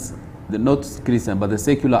Christians, not Christian, but the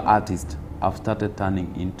secular artists have started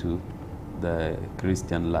turning into the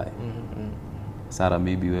Christian life? Sarah,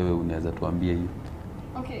 maybe wewe unaweza tuambie hiyo.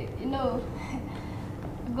 Okay, you know,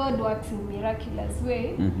 God works in miraculous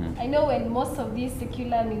way. I know when most of these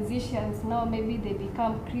secular musicians now maybe they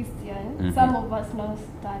become Christian, some of us now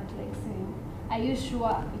start like saying, are you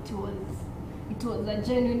sure it was a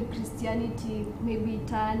genuine Christianity, maybe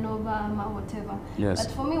turnover or whatever? Yes.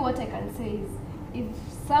 But for me, what I can say is, if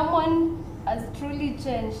someone has truly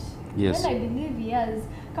changed, then I believe he has.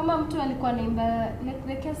 Kama mtu alikuwa naimba, like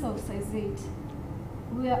the case of Size 8.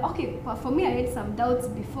 We are okay, but for me I had some doubts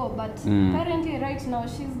before, but apparently right now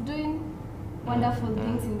she's doing wonderful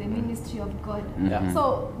things in the ministry of God.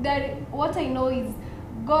 So what I know is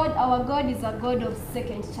God, our God is a God of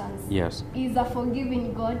second chance. Yes. He is a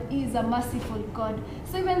forgiving God. He is a merciful God.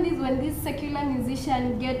 So even this, when these secular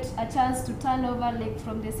musicians get a chance to turn over like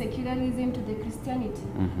from the secularism to the Christianity,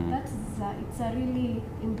 that is it's a really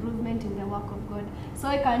improvement in the work of God. So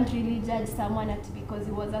I can't really judge someone because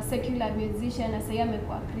he was a secular musician and say I'm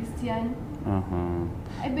a Christian.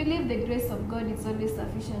 I believe the grace of God is always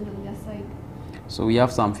sufficient on their side. So we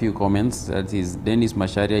have some few comments. That is Dennis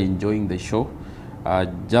Masharia enjoying the show.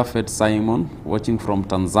 Jafet Simon watching from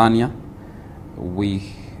Tanzania.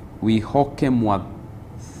 We Hoke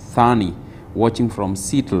Mwathani watching from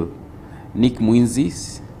Seattle. Nick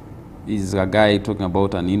Mwinzi is a guy talking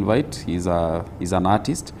about an invite. He's an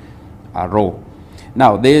artist. Raw.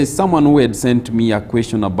 Now there is someone who had sent me a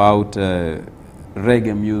question about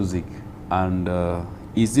reggae music, and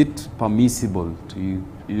is it permissible to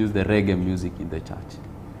use the reggae music in the church?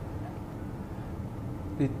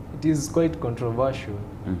 It is quite controversial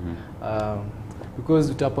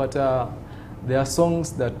because utapata there are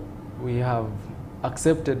songs that we have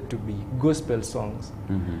accepted to be gospel songs,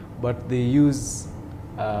 but they use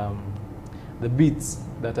the beats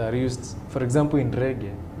that are used, for example, in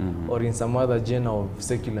reggae or in some other genre of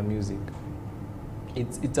secular music.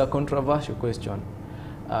 It's a controversial question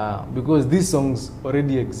because these songs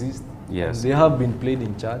already exist. Yes. They have been played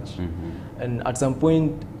in church, and at some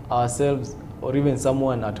point ourselves or even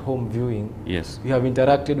someone at home viewing, yes, we have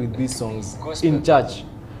interacted with these songs in church.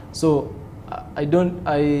 So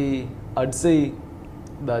I'd say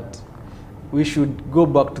that we should go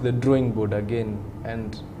back to the drawing board again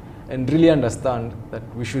and really understand that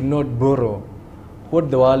we should not borrow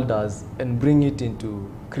what the world does and bring it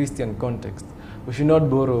into Christian context. We should not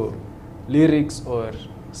borrow lyrics or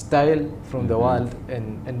style from the world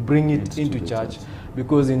and bring it into church,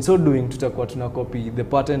 because in so doing tutakuwa tunacopy the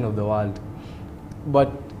pattern of the world.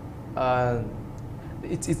 But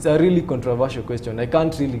it's a really controversial question. I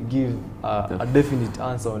can't really give a definite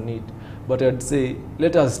answer on it, but I'd say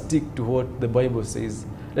let us stick to what the Bible says.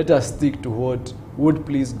 Let us stick to what would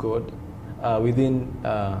please God within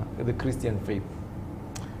the Christian faith.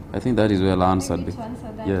 I think that is well answered. Maybe to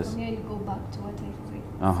answer that, yes. for me, I'll go back to what I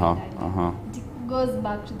said. It goes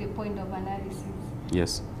back to the point of analysis.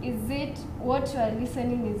 Yes. Is it what you are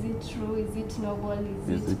listening? Is it true? Is it noble?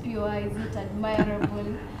 Is it pure? Is it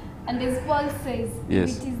admirable? And as Paul says,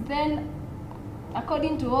 yes, if it is then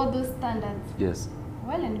according to all those standards, yes,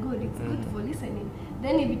 well and good, it's good for listening.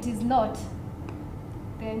 Then if it is not,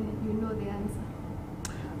 then you know the answer.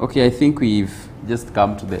 Okay, I think we've just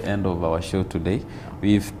come to the end of our show today.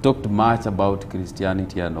 We've talked much about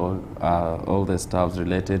Christianity and all the stuff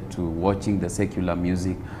related to watching the secular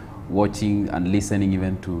music, watching and listening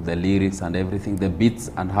even to the lyrics and everything, the beats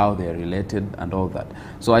and how they are related and all that.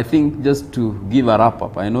 So I think just to give a wrap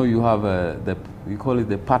up, I know you have we call it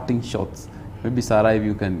the parting shots. Maybe Sarah, if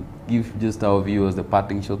you can give just our viewers the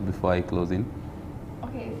parting shot before I close in.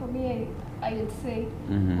 Okay, for me, I would say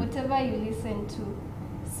whatever you listen to,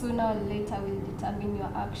 sooner or later will determine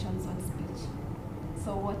your actions on speech.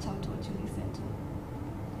 So watch out what you listen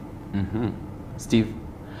to. Steve?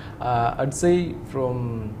 I'd say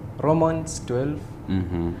from Romans 12,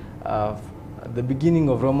 the beginning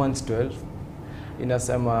of Romans 12,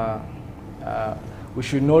 inasema we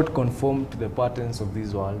should not conform to the patterns of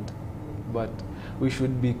this world, but we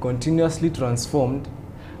should be continuously transformed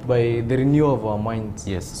by the renewal of our minds.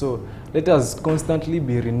 Yes. So let us constantly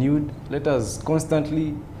be renewed. Let us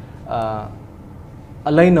constantly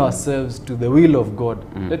align ourselves to the will of God.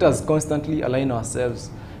 Let us constantly align ourselves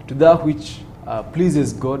to that which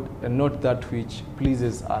pleases God and not that which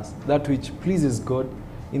pleases us. That which pleases God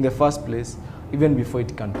in the first place, even before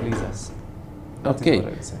it can please us. That is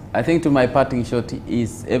what I'd say. I think to my parting shot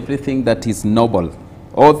is everything that is noble.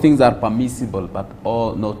 All things are permissible, but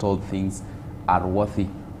not all things are worthy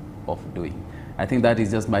of doing. I think that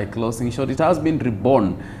is just my closing shot. It has been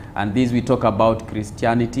reborn, and this we talk about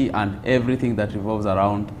Christianity and everything that revolves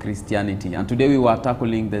around Christianity. And today we were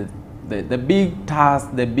tackling the big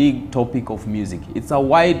task, the big topic of music. It's a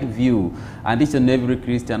wide view, and each and every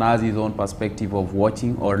Christian has his own perspective of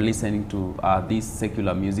watching or listening to this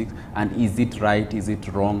secular music, and is it right, is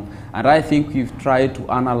it wrong? And I think we've tried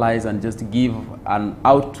to analyze and just give an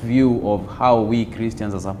out view of how we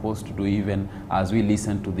Christians are supposed to do even as we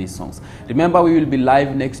listen to these songs. Remember, we will be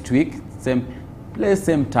live next week, same place,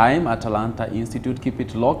 same time at Talanta Institute. Keep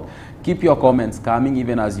it locked. Keep your comments coming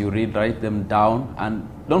even as you read, write them down, and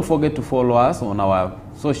don't forget to follow us on our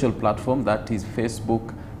social platform, that is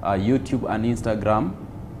Facebook, YouTube and Instagram.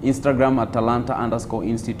 Instagram at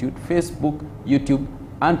Talanta_Institute, Facebook, YouTube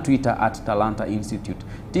and Twitter at Talanta Institute.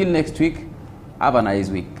 Till next week, have a nice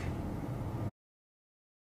week.